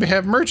right. We should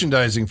have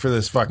merchandising for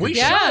this fucking We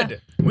shit. Yeah.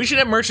 should. We should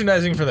have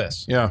merchandising for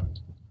this. Yeah.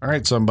 All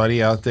right,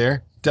 somebody out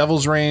there.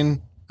 Devil's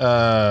Rain.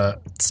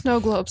 Snow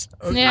globes.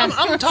 Yeah.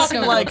 I'm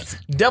talking So- like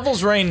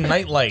Devil's Rain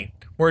nightlight,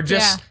 where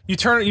just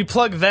you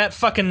plug that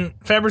fucking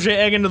Fabergé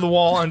egg into the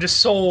wall and just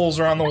souls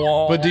are on the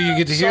wall. But do you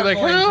get to hear like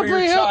Circling help for your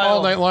me, help all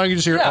child. night long? You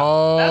just hear Yeah,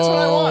 oh, that's what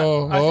I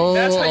want. I think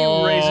that's how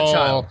you raise a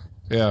child.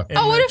 Yeah. in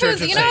Oh, what the if it was?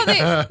 Church of You know,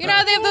 Satan. they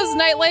have those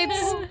night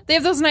lights. They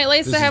have those night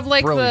lights This that is have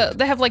like brilliant.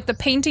 they have like the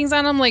paintings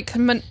on them, like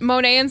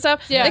Monet and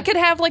stuff. Yeah. They could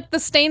have like the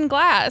stained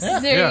glass.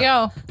 There you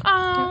go.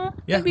 Oh,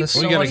 Yeah, that'd be that's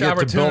We so got to much get to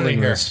opportunity building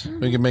here. this.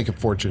 We can make a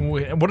fortune.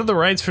 What are the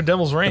rights for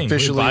Devil's Rain? Do we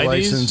Officially buy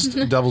these?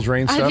 licensed Devil's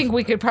Rain stuff. I think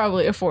we could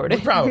probably afford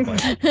it. Probably.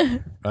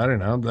 I don't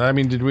know. I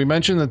mean, did we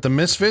mention that the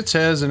Misfits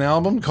has an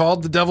album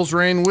called The Devil's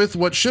Rain with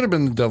what should have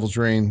been the Devil's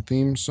Rain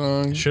theme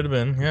song Should have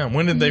been. Yeah.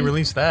 When did they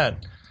release that?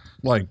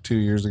 like 2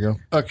 years ago?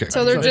 Okay.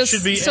 So they're It just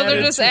should be they're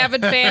added just to-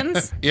 avid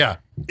fans. yeah.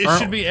 It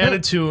should be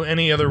added to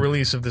any other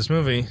release of this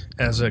movie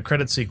as a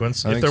credit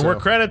sequence. If think there were so.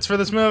 credits for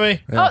this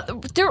movie,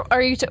 Oh, there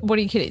are you? What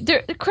are you kidding?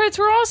 The credits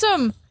were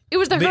awesome. It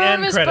was the The end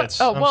Hieronymus.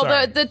 credits. Oh I'm well,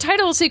 sorry. the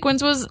title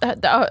sequence was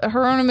the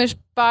Hieronymus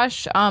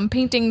Bosch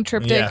painting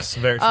triptych. Yes,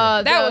 very true.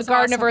 That That was was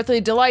Garden of awesome. Earthly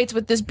Delights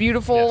with this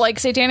beautiful Yes. like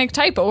satanic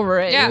type over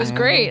it. Yeah. It was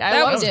great. I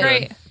That loved was it.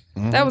 great.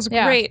 That was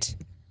Yeah. great.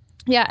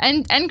 Yeah,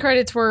 and end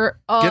credits were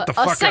Get the a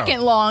fuck second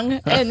out. long,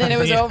 and then it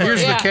was over.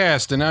 Here's yeah. the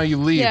cast, and now you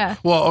leave. Yeah.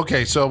 Well,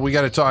 okay, so we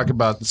got to talk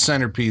about the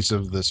centerpiece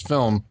of this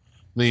film.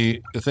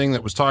 The thing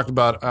that was talked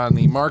about on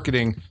the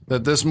marketing,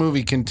 that this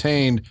movie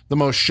contained the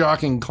most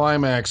shocking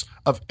climax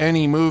of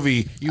any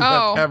movie you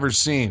Oh. have ever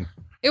seen.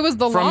 It was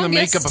the From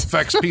longest. the makeup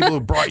effects people who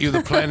brought you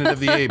the Planet of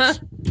the Apes.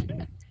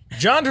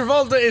 John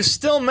Travolta is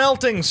still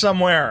melting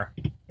somewhere.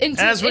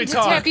 As we into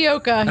talk.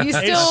 tapioca. He's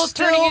still He's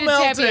turning still into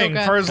melting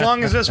tapioca. for as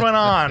long as this went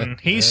on.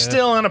 He's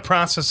still in a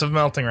process of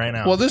melting right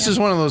now. Well, this is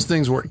one of those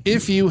things where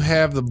if you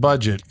have the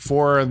budget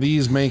for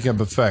these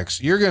makeup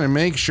effects, you're going to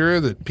make sure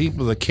that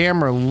the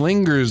camera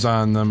lingers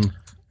on them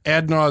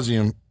ad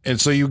nauseum, and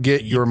so you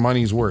get your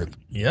money's worth.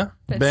 yeah,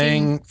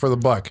 Bang for the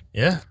buck.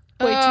 yeah.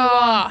 Way too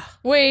long.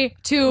 Way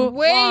too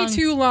Way long.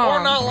 too long.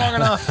 Or not long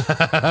enough.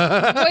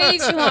 Way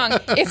too long.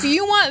 If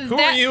you want Who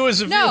that, are you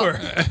as a viewer?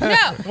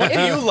 No. What do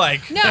you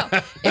like? No,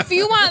 if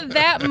you want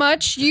that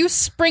much, you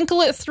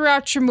sprinkle it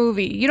throughout your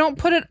movie. You don't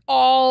put it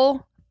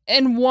all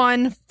in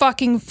one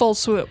fucking full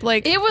swoop.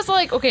 Like It was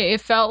like, okay,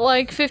 it felt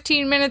like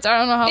 15 minutes. I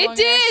don't know how It long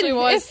did. it actually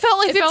was. It felt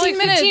like 15 15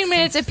 minutes.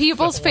 minutes of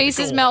people's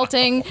faces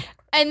melting.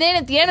 And then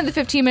at the end of the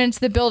 15 minutes,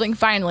 the building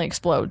finally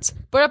explodes.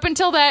 But up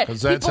until that,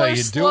 Because that's people how are you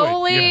do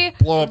slowly... it.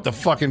 You blow up the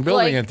fucking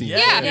building like, at the Yeah,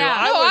 end.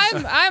 yeah,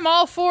 no, I'm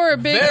all for a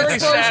big Very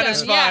explosion.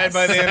 satisfied Yes.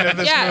 by the end of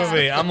this Yes.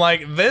 movie. I'm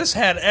like, this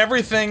had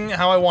everything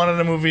how I wanted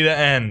a movie to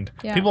end.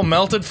 Yeah. People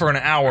melted for an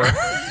hour,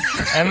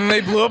 and then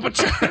they blew up a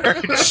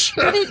church.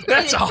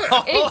 That's all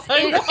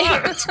I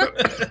want.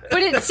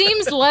 But it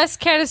seems less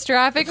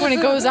catastrophic when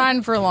it goes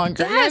on for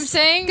longer. You know what I'm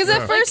saying? Because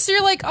at first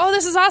you're like, "Oh,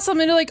 this is awesome,"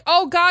 and you're like,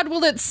 "Oh God,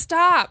 will it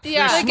stop?"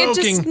 Yeah. They're like it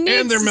smoking just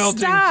needs and they're to melting.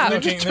 stop. They're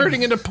just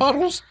turning into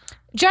puddles.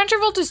 John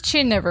Travolta's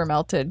chin never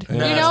melted. Yeah, You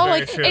that's know, very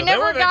like true. it They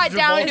never went got to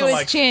down Travolta to his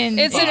like chin.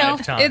 It's you know,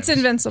 times. it's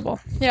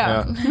invincible.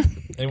 yeah.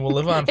 It will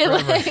live on It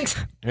forever. like,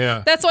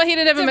 Yeah. That's why he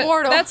didn't have It's a.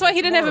 immortal. That's why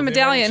he didn't have a Immortal,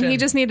 medallion. chin. He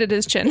just needed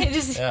his chin. it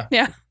just, Yeah.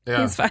 Yeah,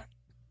 Yeah. he's fine.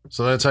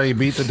 So that's how you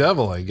beat the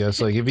devil, I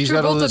guess. Like if he's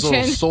got Travolta this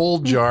little chin. soul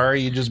jar,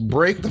 you just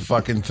break the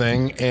fucking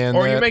thing, and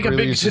Or you that make a big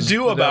releases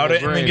to-do the about it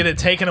devil's and then reign. get it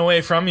taken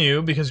away from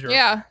you because you're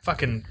Yeah.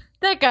 fucking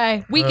that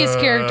guy, weakest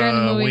character in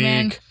the movie, weak.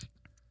 man.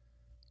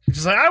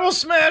 She's like, I will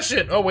smash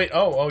it. Oh, wait.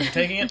 Oh, you're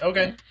taking it?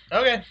 Okay.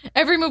 Okay.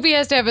 Every movie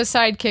has to have a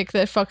sidekick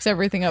that fucks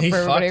everything up He for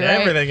everybody, fucked right?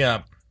 everything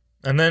up.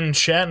 And then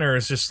Shatner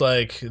is just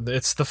like,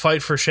 it's the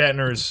fight for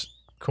Shatner's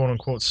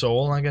quote-unquote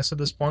soul, I guess, at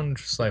this point.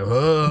 Just like,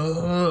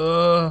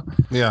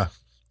 Yeah.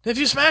 if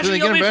you smash Do it, they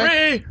you'll get be him back?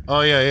 free.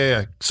 Oh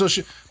yeah. So,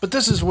 but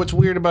this is what's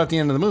weird about the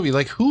end of the movie.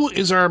 Like, who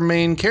is our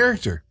main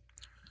character?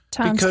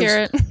 Tom Because-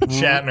 Skerritt.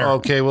 Shatner.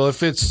 Okay, well,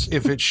 if it's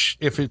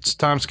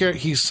Tom Skerritt,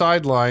 he's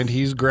sidelined.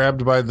 He's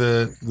grabbed by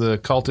the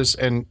cultists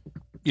and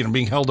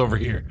being held over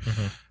here.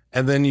 Mm-hmm.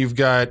 And then you've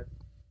got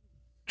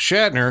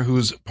Shatner,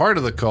 who's part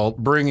of the cult,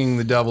 bringing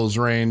the devil's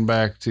reign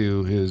back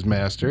to his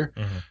master.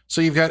 Mm-hmm.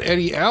 So you've got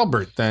Eddie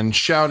Albert then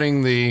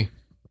shouting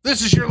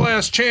 "This is your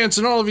last chance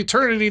in all of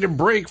eternity to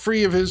break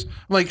free of his."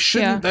 Like,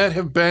 shouldn't that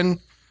have been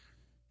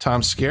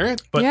Tom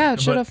Skerritt? But, Yeah,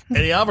 it should've. but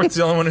Eddie Albert's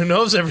the only one who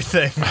knows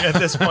everything at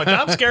this point.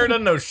 Tom Skerritt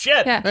doesn't know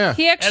shit. Yeah. Yeah.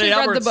 He actually Eddie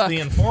read Albert's the book. the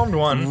informed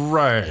one.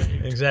 Right.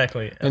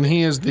 Exactly. And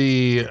he is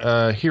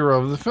the hero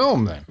of the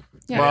film then.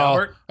 Yeah. Well,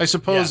 Albert? I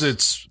suppose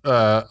Yes.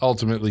 it's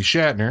ultimately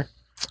Shatner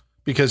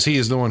because he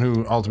is the one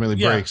who ultimately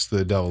Yeah. breaks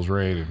the devil's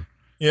reign and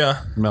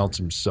Yeah. melts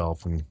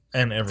himself and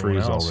And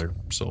everyone frees all else. their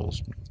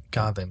souls.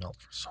 God, they melt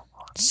for so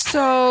long.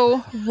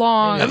 So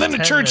long. And then the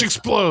 10 church minutes.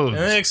 explodes.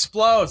 And it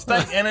explodes.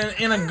 And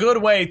in a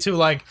good way, too.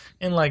 Like,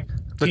 The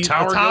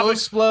tower the top goes?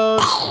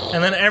 explodes,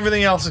 and then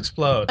everything else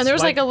explodes. And there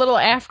was like a little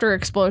after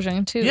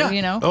explosion too, Yeah.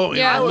 you know? Oh,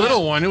 Yeah. yeah, a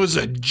little one. It was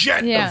a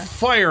jet Yeah. of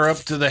fire up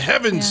to the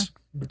heavens.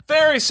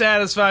 very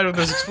satisfied with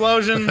this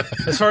explosion.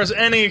 As far as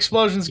any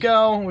explosions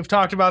go, we've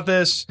talked about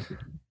this.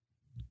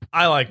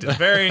 I liked it.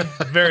 Very,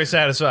 very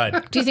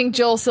satisfied. Do you think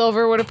Joel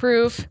Silver would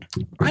approve?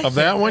 Of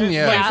that one,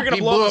 yeah. Like, if you're gonna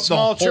He blow blew up a up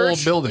small the whole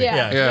church, building. Yeah.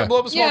 Yeah, if you're Yeah. gonna blow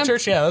up a small Yeah.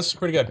 church. Yeah, that's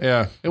pretty good.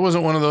 Yeah. It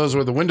wasn't one of those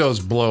where the windows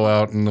blow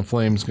out and the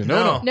flames go.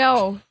 No.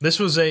 No. This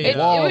was a. It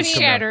Walls was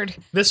come out. shattered.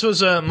 This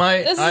was my.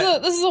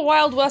 This is a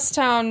Wild West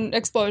town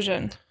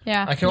explosion.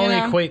 Yeah. I can only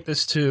Yeah. equate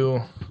this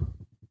to.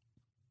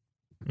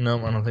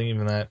 No, I don't think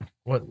even that.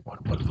 What?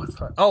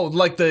 Oh,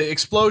 like the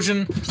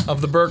explosion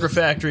of the burger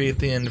factory at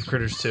the end of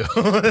Critters 2.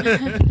 I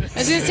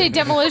was gonna say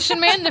Demolition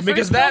Man, the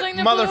Because first that building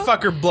that blew up?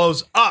 motherfucker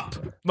blows up.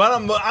 But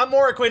I'm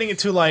more equating it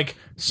to like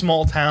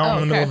small town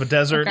in the middle of a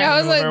desert. Okay. in the Yeah, I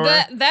was middle of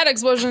like nowhere. that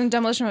explosion in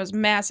Demolition was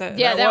massive.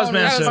 Yeah, That was one-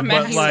 that was massive,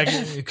 but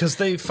massive. like because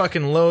they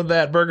fucking load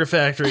that burger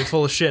factory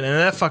full of shit, and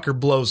that fucker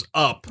blows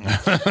up.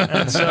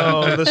 And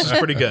so this is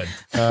pretty good.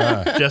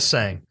 Just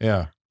saying.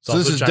 Yeah. It's So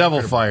this also is giant devil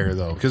critter. fire,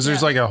 though, because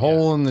there's like a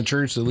hole in the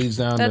church that leads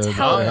down That's to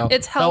hell-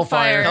 it's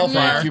hellfire.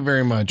 Hellfire. Thank you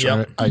very much.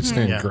 Yep. I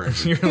stand Yeah,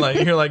 corrected.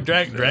 you're like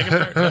dragon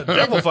fire,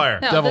 devil fire,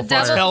 No, Devil the fire.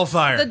 devil,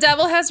 hellfire. the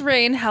devil has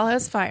rain, hell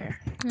has fire.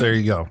 There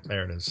you go.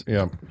 There it is.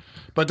 Yeah.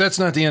 But that's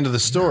not the end of the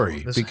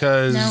story this-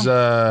 because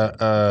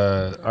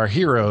our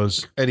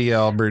heroes, Eddie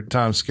Albert,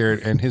 Tom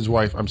Skerritt, and his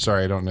wife, I'm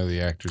sorry, I don't know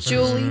the actress.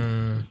 Julie.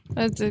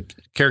 That's a-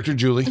 Character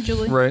Julie.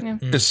 Julie, Right. yeah.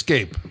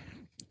 Escape.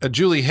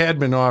 Julie had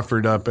been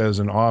offered up as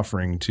an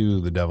offering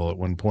to the devil at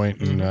one point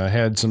and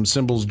had some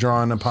symbols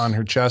drawn upon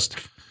her chest.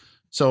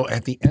 So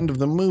at the end of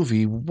the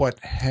movie, what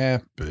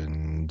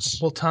happens?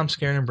 Well, Tom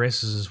Skerritt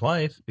embraces his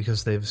wife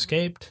because they've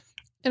escaped.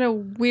 in a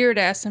weird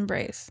ass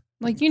embrace.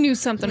 Like you knew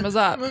something was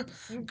up. It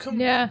Come,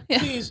 Yeah.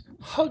 please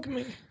hug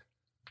me.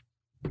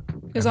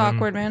 was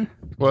awkward, man.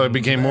 Well, it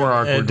became more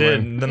awkward. It did.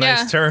 when- The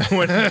nice turn.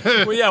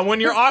 When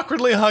you're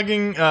awkwardly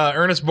hugging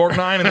Ernest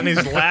Borgnine and then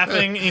he's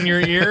laughing in your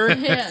ear.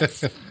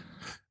 Yes.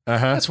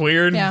 That's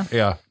weird. Yeah.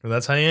 Yeah.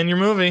 That's how you end your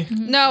movie.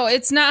 No,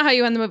 it's not how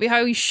you end the movie. How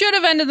you should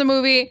have ended the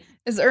movie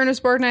is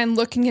Ernest Borgnine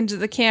looking into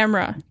the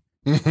camera.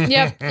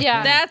 Yep.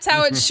 Yeah. That's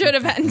how it should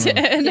have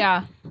ended.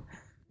 Yeah.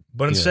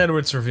 But instead,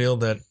 it's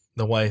revealed that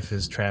the wife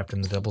is trapped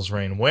in the Devil's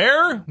Reign.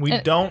 Where? We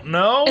don't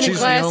know. In a She's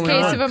the glass only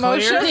case one. of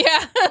emotion. Clear?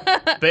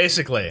 Yeah.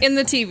 Basically. In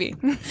the TV.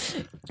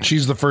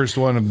 She's the first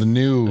one of the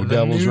new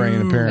Devil's new-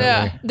 Reign, apparently.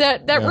 Yeah.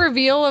 That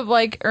reveal of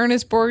like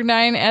Ernest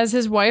Borgnine as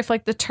his wife,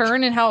 like the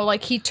turn and how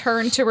like he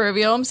turned to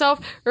reveal himself,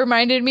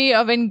 reminded me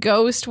of in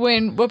Ghost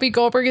when Whoopi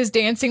Goldberg is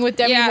dancing with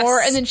Demi Yes.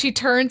 Moore, and then she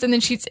turns and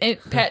then it's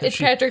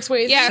Patrick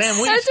Swayze. Yes.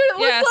 Sam Wheat. That's what it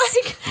looked Yes.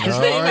 like. His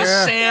Oh, name is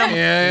yeah. Sam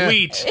Yeah.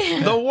 Wheat.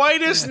 The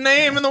whitest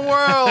name in the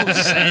world.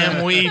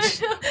 Sam Wheat.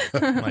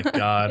 Oh my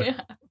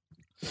God.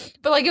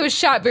 But like it was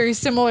shot very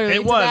similarly.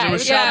 It to was. that. It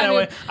was shot Yeah. that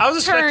way. I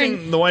was Turn.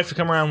 expecting the wife to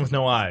come around with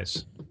no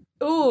eyes.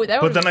 Ooh,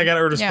 that But would. then I got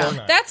Ernest Yeah.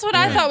 Borgnine. That's what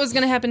I thought was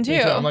going to happen too.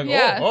 I'm like,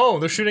 yeah. oh,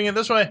 they're shooting it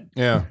this way.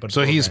 Yeah. But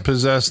So he's Borgnine.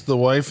 possessed the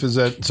wife. Is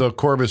that so?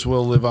 Corbus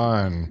will live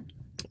on,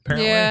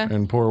 Apparently. Yeah.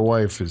 and poor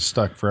wife is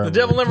stuck forever. The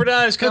devil never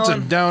dies, That's a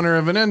Colin. downer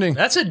of an ending.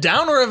 That's a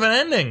downer of an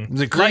ending.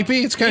 Is it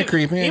creepy? It's kind of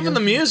creepy. I Even the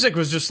guess. music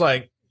was just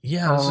like,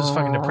 yeah, this is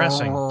fucking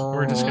depressing.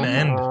 We're just going to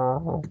end.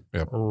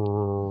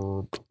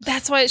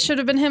 That's why it should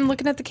have been him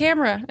looking at the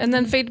camera and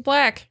then fade to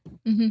black.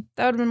 Mhm.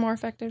 That would have been more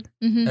effective.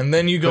 And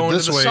then you go But into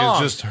this the way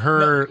song. is just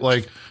her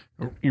like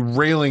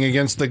railing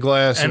against the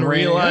glass And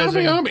railing,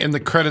 realizing- and the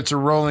credits are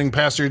rolling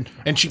past her,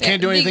 and she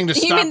can't do anything to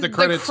You stop mean the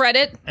credits.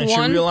 credit and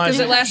one she realizes,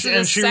 because it lasted a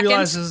and she second.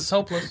 realizes it's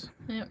hopeless.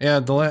 Yeah,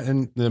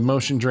 and the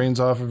emotion drains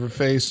off of her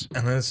face.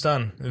 And then it's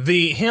done.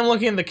 Him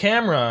looking at the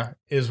camera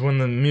is when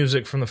the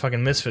music from the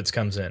fucking Misfits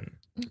comes in.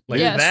 Like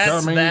Yes. that's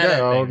Coming that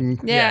down. ending.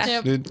 Yeah.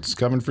 Yep. It's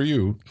coming for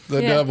you.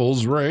 The Yeah.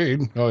 devil's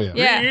rain. Oh yeah.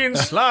 Yeah. Green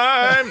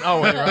slime. Oh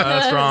wait,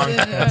 that's wrong.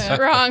 That's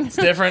Wrong.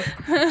 different.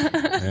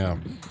 Yeah.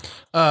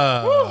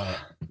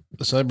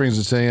 So that brings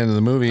us to the end of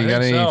the movie. You I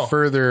got think any so.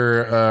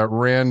 further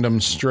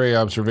random stray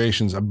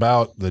observations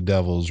about the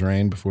devil's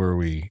rain before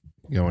we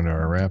go into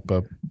our wrap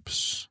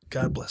ups?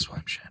 God bless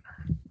William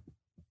Shatner.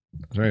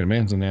 That's right. A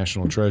man's a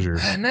national treasure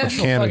of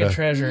National Canada. fucking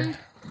treasure.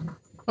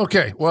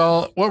 Okay.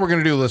 Well, what we're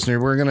gonna do, listener,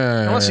 we're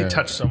gonna Unless he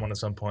touched someone at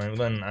some point,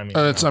 then I mean,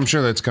 I'm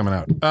sure that's coming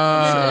out.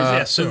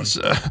 Yeah, soon.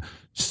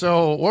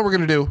 So what we're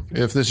going to do,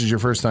 if this is your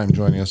first time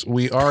joining us,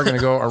 we are going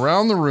to go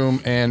around the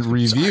room and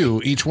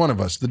review each one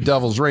of us, The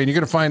Devil's Rain. You're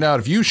going to find out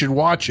if you should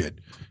watch it,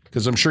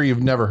 because I'm sure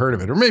you've never heard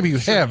of it. Or maybe you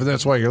have, and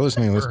that's why you're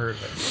listening to this. never heard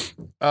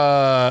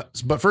of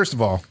it. But first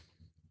of all,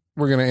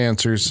 we're going to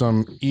answer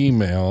some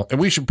email. And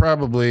we should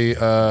probably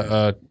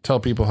tell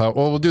people how.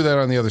 Well, we'll do that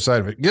on the other side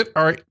of it. Get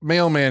our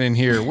mailman in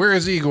here. Where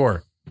is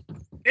Igor?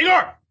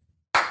 Igor.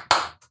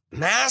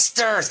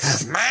 Masters,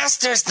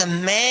 the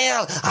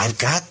mail. I've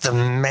got the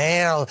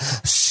mail.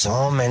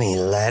 So many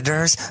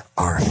letters.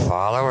 Our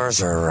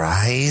followers are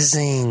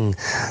rising.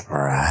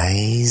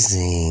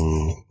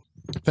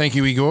 Thank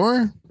you,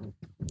 Igor.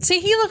 See,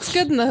 he looks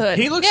good in the hood.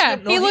 He looks. Yeah,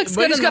 good. he looks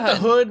but good he's in got the the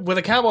hood with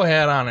a cowboy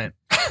hat on it.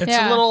 It's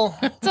Yeah. a little.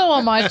 It's a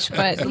little much,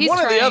 but he's one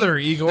or trying. the other.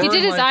 Igor. He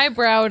did his like,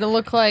 eyebrow to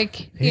look like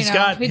He's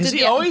got. Has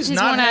he always his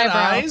not one had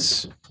eyebrow.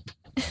 eyes?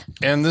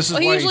 And this is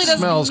Well, he why he usually doesn't-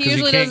 smells, he because he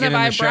usually can't doesn't get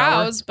in have the shower.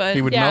 eyebrows, but-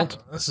 he would Yeah. melt.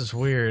 This is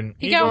weird.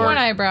 He got one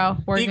eyebrow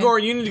working. Igor,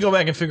 you need to go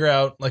back and figure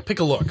out. Like,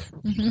 pick a look.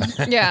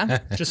 Yeah.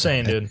 Just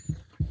saying, dude.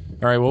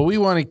 All right. Well, we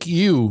want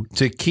you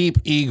to keep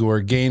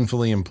Igor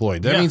gainfully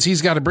employed. That Yeah. means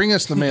he's got to bring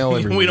us the mail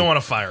every We week. don't want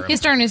to fire him. He's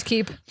starting his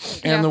keep.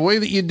 And the way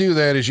that you do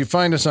that is you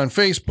find us on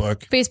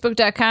Facebook.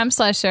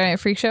 Facebook.com/Saturday Night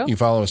Freak Show. You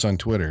follow us on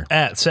Twitter.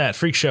 At Sat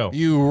Freak Show.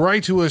 You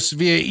write to us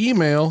via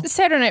email,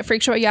 Saturday Night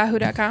Freak Show at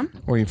yahoo.com.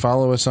 or you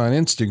follow us on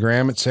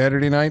Instagram at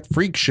Saturday Night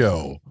Freak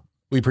Show.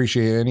 We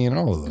appreciate any and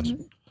all of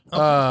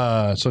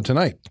those. So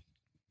tonight,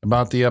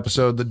 about the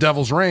episode The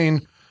Devil's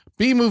Rain,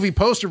 B-Movie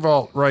Poster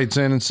Vault writes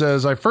in and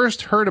says, I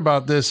first heard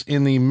about this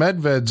in the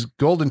Medved's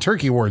Golden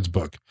Turkey Awards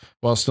book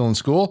while still in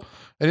school.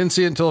 I didn't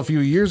see it until a few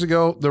years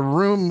ago.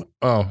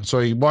 So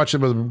he watched it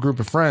with a group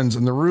of friends,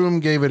 and The Room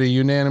gave it a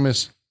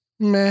unanimous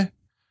meh.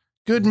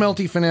 Good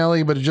melty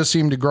finale, but it just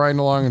seemed to grind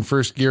along in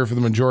first gear for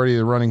the majority of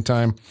the running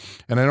time.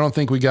 And I don't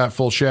think we got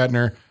full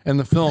Shatner, and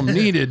the film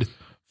needed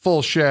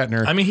full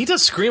Shatner. I mean, he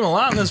does scream a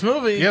lot in this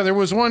movie. Yeah, there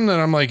was one that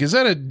I'm like, is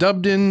that a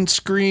dubbed in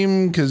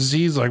scream? Because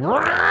he's like,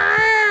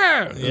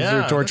 as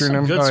they're torturing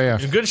him. Good, Oh, yeah.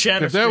 Good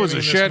Shatner. If that was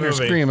a screaming in this Shatner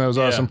movie. scream, that was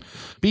Yeah. awesome.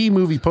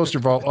 B-Movie Poster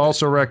Vault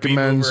also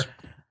recommends B-mover.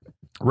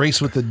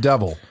 Race with the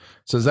Devil.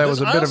 Says that was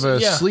a bit of a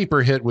yeah.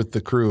 sleeper hit with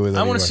the crew.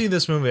 I want to see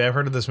this movie. I've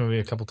heard of this movie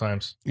a couple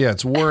times. Yeah,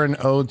 it's Warren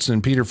Oates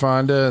and Peter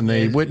Fonda, and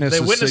they witness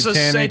a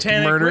satanic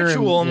murder.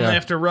 ritual, and yeah. they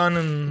have to run.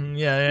 And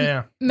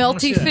yeah.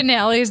 Melty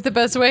finale is the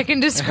best way I can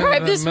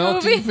describe this Melty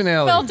movie.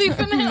 finale. Melty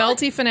finale.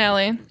 Melty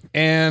finale.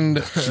 And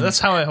That's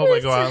how I hope I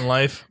go out in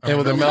life.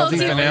 with a melty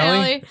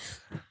finale.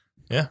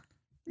 Yeah.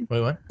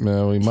 Wait, what?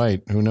 We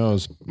might. Who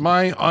knows?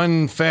 My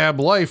Unfab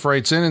Life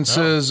writes in and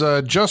says,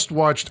 just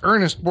watched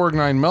Ernest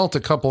Borgnine Melt a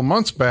couple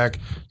months back.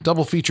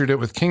 Double featured it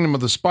with Kingdom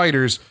of the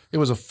Spiders. It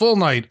was a full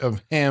night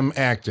of ham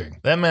acting.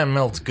 That man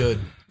melts good.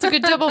 It's a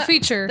good double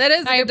feature. That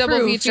is a double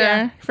feature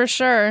yeah. for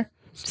sure.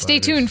 Stay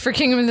tuned for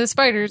Kingdom of the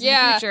Spiders in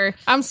the future.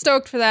 I'm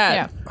stoked for that.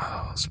 Yeah.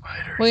 Oh,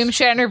 spiders. William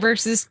Shatner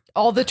versus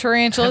all the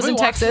tarantulas in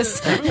Texas.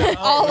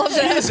 All of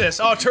them. Jesus.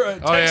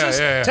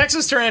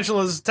 Texas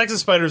tarantulas,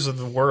 Texas spiders are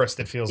the worst,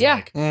 it feels Yeah.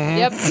 like.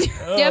 Yep.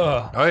 Yep.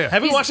 Oh, yeah.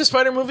 Have we watched a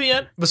spider movie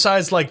yet?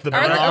 Besides, like, the...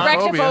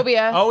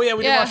 Arachnophobia. Oh, yeah,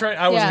 we did watch, right?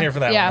 I wasn't here for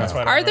that Yeah. one. That's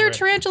why I don't Are there remember it.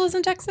 tarantulas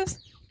in Texas?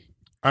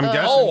 I'm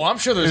guessing. Oh, I'm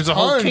sure there's a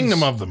whole tons.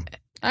 kingdom of them.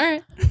 All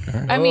right.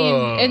 I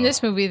mean, in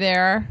this movie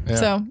there are. Yeah.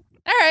 So,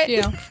 All right.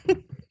 you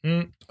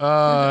know.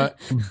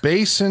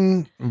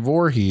 Basin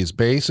Voorhees.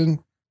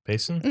 Basin?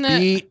 Basin?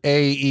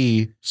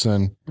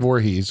 B-A-E-son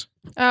Voorhees.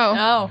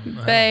 Oh. Oh.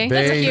 Bay.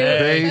 That's Cute.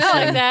 Basin.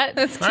 I like that.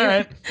 That's cute. All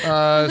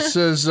right.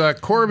 Says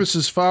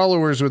Corbus's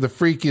followers were the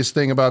freakiest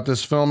thing about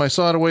this film. I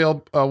saw it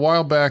a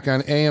while back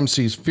on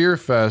AMC's Fear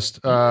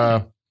Fest.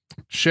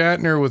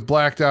 Shatner with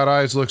blacked out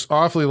eyes looks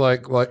awfully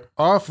like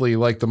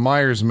the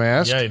Myers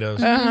mask. Yeah, he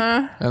does.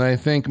 Uh-huh. And I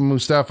think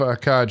Mustafa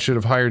Akkad should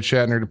have hired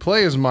Shatner to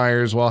play as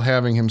Myers while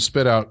having him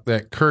spit out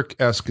that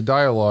Kirk-esque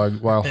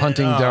dialogue while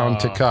hunting down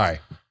Takai.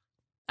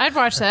 I'd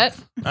watch that.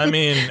 I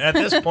mean, at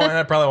this point,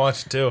 I'd probably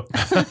watch it too.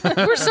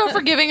 We're so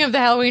forgiving of the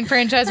Halloween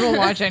franchise. We'll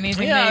watch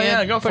anything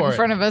they go put for in it.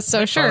 front of us.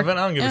 So sure. I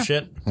don't give a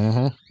shit.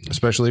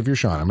 Especially if you're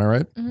Sean, am I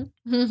right?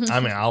 I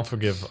mean, I'll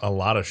forgive a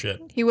lot of shit.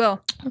 He will.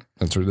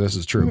 This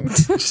is true.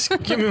 Just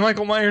give me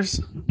Michael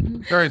Myers.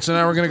 All right, so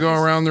now we're going to go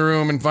around the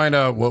room and find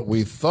out what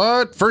we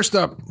thought. First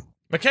up,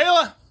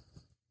 Michaela!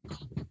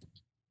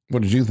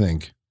 what did you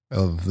think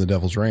of The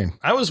Devil's Reign?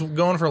 I was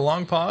going for a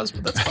long pause,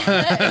 but that's fine.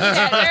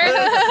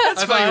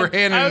 I thought you were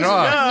handing it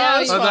off.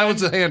 No, That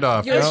was a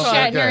handoff. You were No?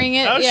 Shatnering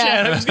it. I was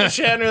Yeah. just going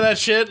to Shatner that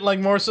shit, like,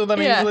 more so than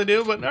I Yeah. usually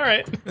do, but all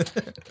right.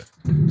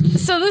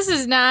 So this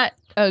is not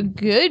a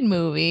good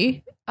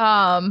movie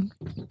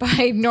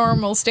by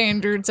normal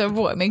standards of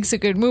what makes a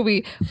good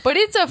movie, but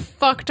it's a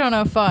fuck ton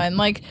of fun.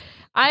 Like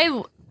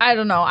I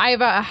don't know. I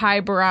have a high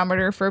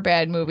barometer for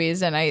bad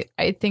movies, and I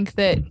think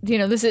that, you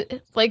know, this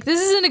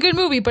isn't a good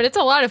movie, but it's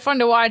a lot of fun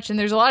to watch, and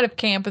there's a lot of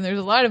camp, and there's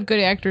a lot of good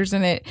actors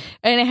in it,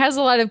 and it has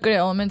a lot of good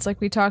elements,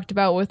 like we talked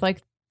about with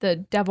like the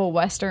Devil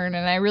Western,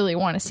 and I really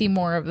want to see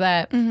more of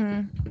that.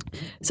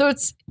 So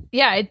it's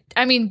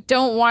I mean,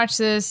 don't watch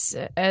this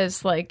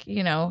as like,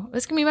 you know,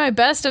 this can be my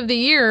best of the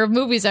year of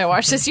movies I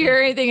watched this year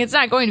or anything. It's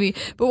not going to be,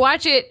 but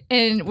watch it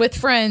with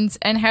friends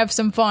and have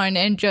some fun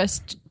and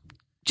just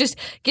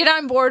get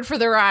on board for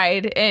the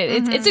ride.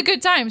 It's a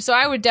good time. So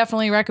I would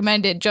definitely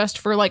recommend it just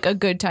for like a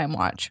good time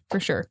watch for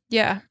sure.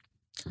 Yeah.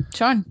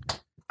 Sean.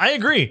 I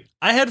agree.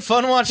 I had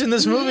fun watching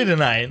this movie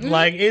tonight.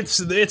 Like, it's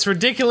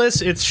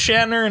ridiculous. It's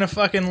Shatner in a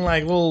fucking,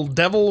 like, little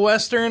devil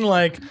western.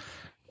 Like,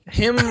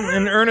 him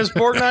and Ernest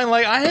Borgnine.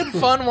 Like, I had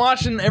fun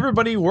watching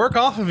everybody work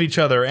off of each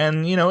other.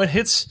 And, you know, it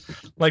hits,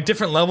 like,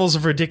 different levels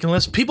of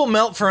ridiculous. People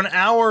melt for an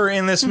hour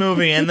in this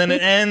movie, and then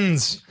it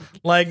ends.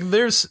 Like,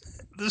 there's...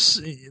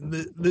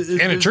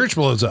 And a church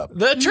blows up.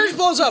 The church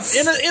blows up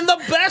in the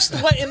best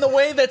way, in the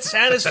way that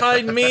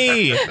satisfied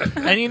me.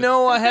 And you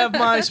know, I have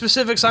my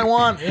specifics I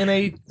want in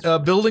a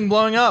building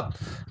blowing up.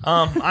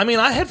 I mean,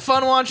 I had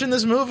fun watching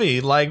this movie,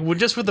 like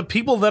just with the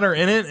people that are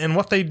in it and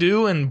what they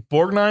do. And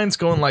Borgnine's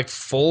going like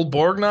full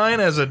Borgnine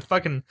as a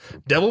fucking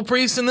devil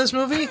priest in this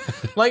movie.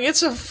 Like,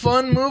 it's a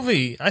fun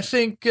movie. I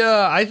think,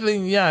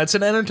 yeah, it's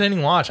an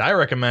entertaining watch. I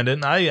recommend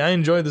it. I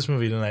enjoyed this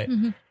movie tonight.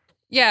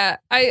 Yeah,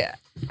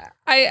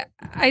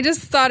 I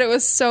just thought it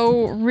was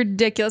so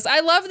ridiculous. I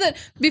love that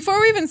before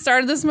we even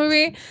started this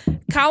movie,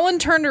 Colin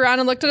turned around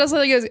and looked at us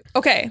and he goes,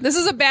 "Okay, this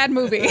is a bad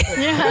movie."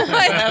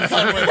 Have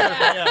fun with it.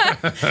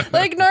 Yeah.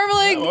 Like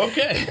normally,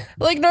 Okay.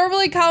 like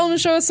normally Colin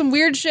would show us some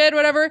weird shit,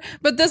 whatever.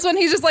 But this one,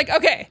 he's just like,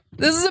 "Okay,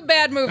 this is a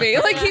bad movie."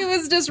 Like he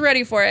was just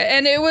ready for it,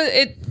 and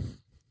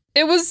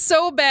it was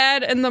so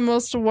bad in the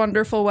most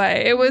wonderful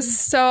way. It was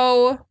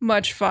so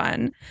much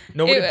fun.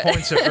 Nobody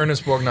points at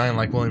Ernest Borgnine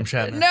like William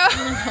Shatner.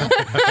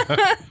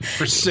 No.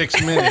 For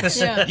 6 minutes.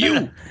 Yeah.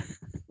 You.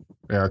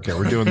 Yeah, okay,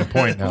 we're doing the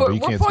point now. but you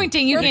We're can't see.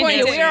 pointing. You We're can't do it.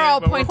 pointing. We are all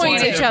But we're pointing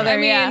at each pointing. other. I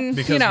mean, Yeah.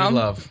 Because you know, we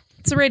love.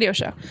 it's a radio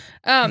show.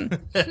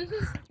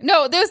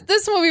 No,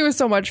 this movie was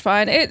so much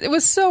fun. It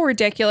was so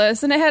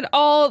ridiculous, and it had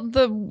all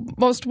the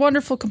most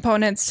wonderful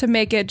components to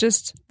make it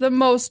just the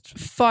most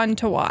fun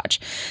to watch.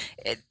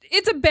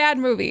 It's a bad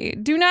movie.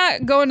 Do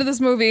not go into this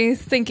movie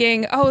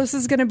thinking, "Oh, this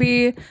is gonna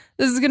be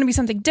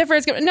something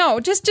different."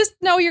 Just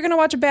know you're gonna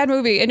watch a bad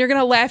movie and you're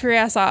gonna laugh your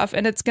ass off,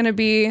 and it's gonna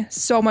be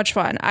so much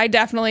fun. I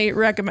definitely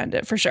recommend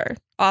it for sure.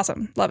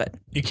 Awesome, love it.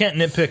 You can't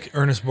nitpick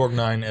Ernest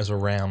Borgnine as a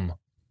ram.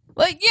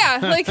 Like, yeah,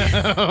 like. I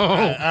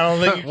don't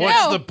think you can.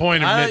 What's No. the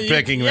point of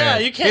nitpicking yeah,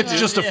 that? you can't It's do-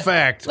 just a yeah.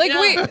 fact. Like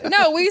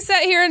we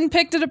sat here and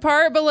picked it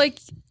apart, but like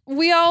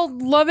we all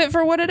love it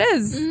for what it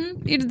is.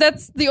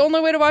 That's the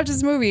only way to watch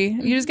this movie.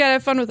 You just gotta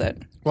have fun with it.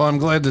 Well, I'm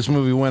glad this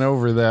movie went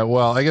over that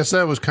well. I guess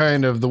that was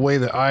kind of the way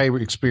that I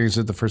experienced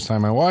it the first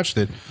time I watched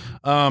it.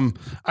 I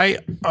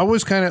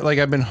was kind of like,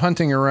 I've been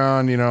hunting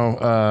around, you know,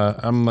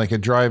 I'm like a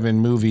drive-in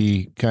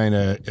movie kind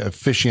of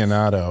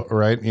aficionado,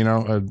 right? You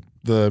know,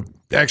 the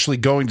actually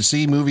going to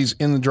see movies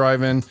in the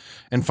drive-in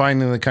and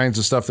finding the kinds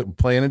of stuff that would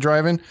play in a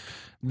drive-in.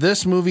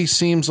 This movie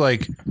seems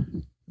like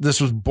this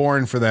was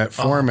born for that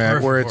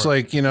format where it's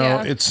like, you know,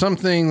 it's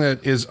something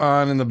that is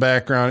on in the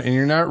background and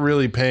you're not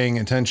really paying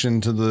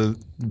attention to the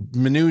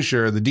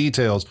minutiae or the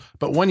details.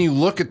 But when you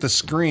look at the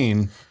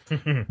screen,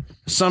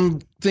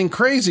 something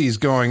crazy is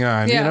going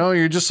on. You know,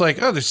 you're just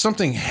like, oh, there's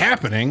something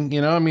happening.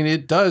 You know, I mean,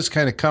 it does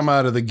kind of come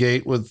out of the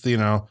gate with, you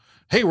know,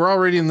 hey, we're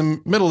already in the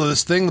middle of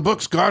this thing. The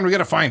book's gone. We got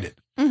to find it.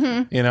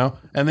 You know,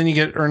 and then you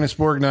get Ernest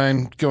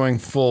Borgnine going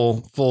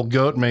full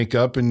goat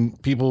makeup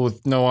and people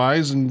with no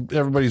eyes and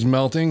everybody's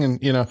melting.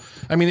 And, you know,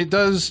 I mean, it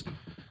does.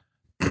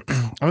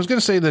 I was going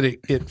to say that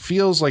it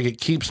feels like it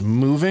keeps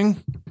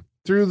moving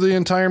through the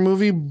entire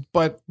movie,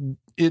 but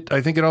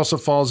I think it also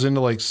falls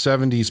into like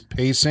 70s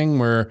pacing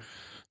where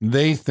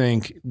they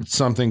think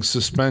something's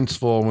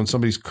suspenseful when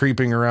somebody's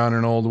creeping around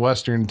an old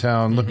Western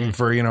town looking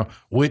for, you know,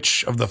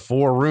 which of the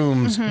 4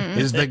 rooms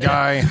is the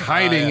guy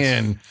hiding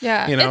in.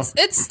 Yeah. You know?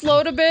 It's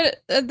slowed a bit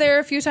there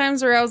a few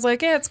times where I was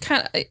like, yeah,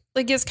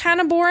 it's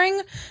kind of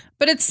boring,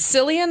 but it's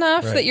silly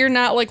enough that you're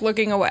not like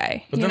looking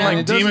away. But you then know?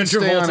 like Demon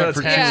Travolta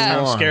attacks and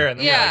I'm scared.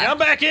 And Yeah. like, I'm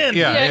back in.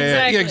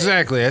 Yeah,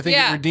 exactly. I think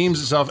it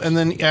redeems itself. And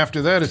then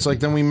after that, it's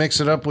like, then we mix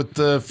it up with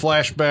the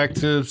flashback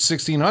to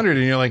 1600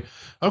 and you're like,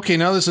 okay,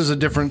 now this is a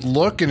different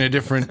look and a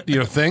different, you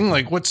know, thing.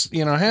 Like what's,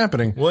 you know,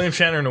 happening? William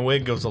Shatner in a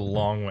wig goes a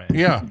long way.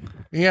 Yeah.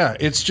 Yeah.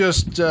 It's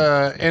just,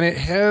 and it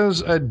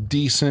has a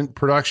decent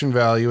production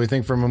value, I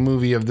think, from a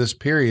movie of this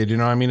period. You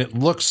know, I mean, it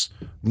looks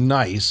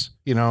nice,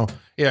 you know.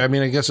 Yeah. I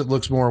mean, I guess it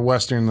looks more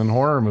Western than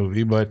horror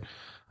movie, but,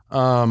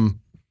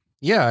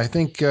 yeah, I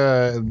think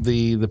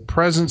the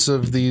presence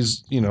of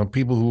these, you know,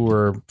 people who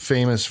are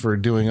famous for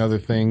doing other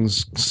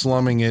things,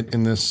 slumming it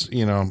in this,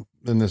 you know,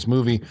 in this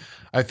movie,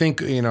 I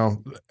think, you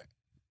know,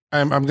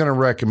 I'm going to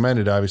recommend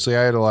it. Obviously,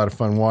 I had a lot of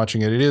fun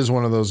watching it. It is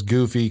one of those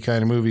goofy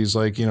kind of movies,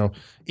 like, you know,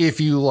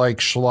 if you like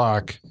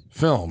schlock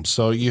films,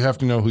 so you have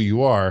to know who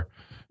you are.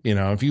 You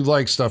know, if you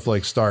like stuff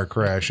like Star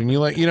Crash and you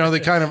like, you know, the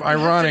kind of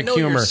ironic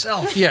humor.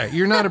 Yeah,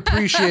 you're not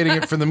appreciating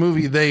it for the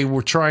movie they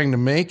were trying to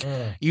make.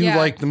 You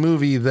like the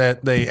movie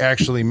that they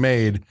actually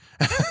made.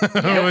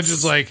 Which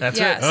is like, that's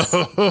it.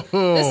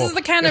 This is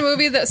the kind of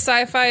movie that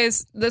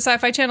the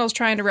Sci-Fi Channel is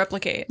trying to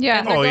replicate.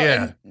 Yeah.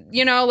 And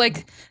you know,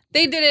 like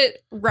they did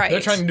it right.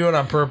 They're trying to do it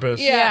on purpose.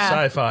 Yeah.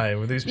 Sci-fi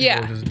where these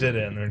people just did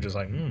it and they're just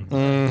like,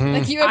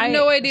 Like you have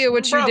no idea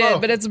what you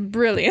did, but it's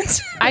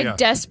brilliant. I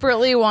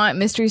desperately want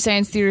Mystery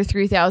Science Theater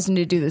 3000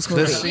 to do this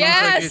movie. this seems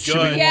like it should be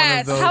one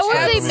of those How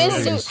have type they of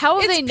missed movies. it? How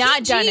have It's they not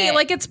PG, done it?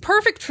 Like it's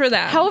perfect for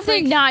them. How have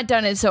they not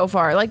done it so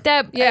far? Like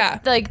that. Yeah.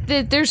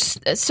 There's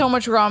so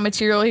much raw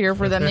material here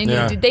for them.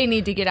 They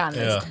need to get on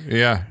this.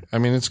 Yeah, I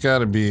mean, it's got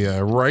to be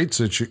a rights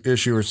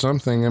issue or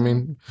something. I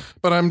mean,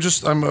 but I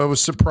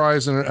was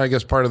surprised, and I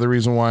guess part of the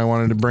reason why I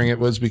wanted to bring it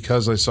was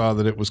because I saw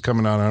that it was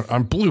coming out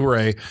on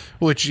Blu-ray,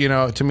 which, you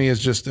know, to me is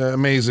just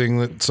amazing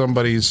that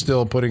somebody's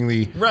still putting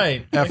the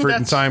effort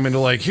and time into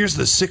like, here's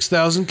the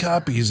 6,000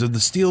 copies of the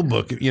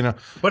Steelbook, you know.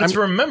 But it's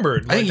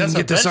remembered. I think you that's can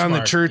get a this on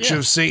the benchmark. Church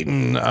of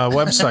Satan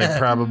website,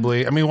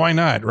 probably. I mean, why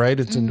not, right?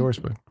 It's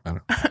endorsed, but I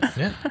don't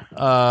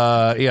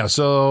know. Yeah,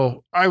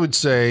 so I would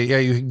say, yeah,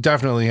 you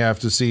definitely have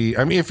to see.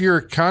 I mean, if you're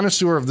a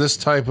connoisseur of this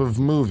type of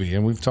movie,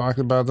 and we've talked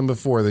about them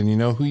before, then you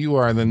know who you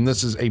are, then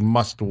this is a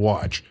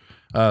must-watch.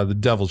 The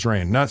Devil's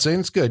Reign. Not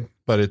saying it's good,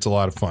 but it's a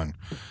lot of fun.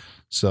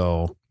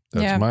 So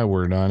that's my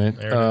word on it.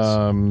 There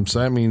it is. So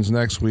that means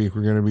next week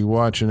we're going to be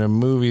watching a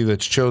movie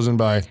that's chosen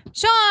by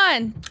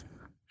Sean,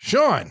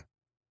 Sean.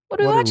 what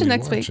are we watching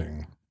next week?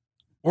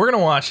 We're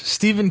going to watch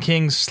Stephen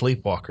King's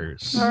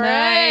Sleepwalkers.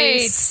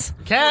 Nice.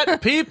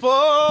 Cat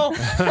people.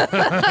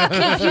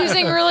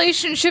 Confusing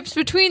relationships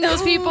between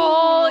those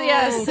people.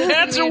 Yes.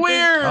 Cats are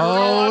weird. We're gonna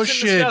Oh watch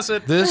and discuss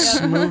shit! it.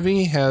 This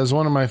movie has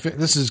one of my.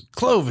 This is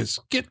Clovis.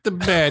 Get the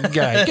bad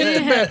guy.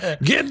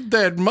 Get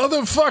that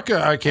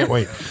motherfucker. I can't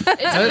wait. It's going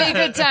to be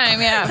a good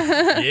time.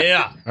 Yeah.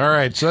 Yeah. All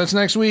right, so that's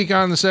next week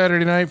on the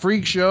Saturday Night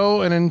Freak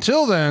Show, and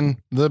until then,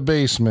 the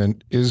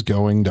basement is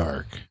going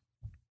dark.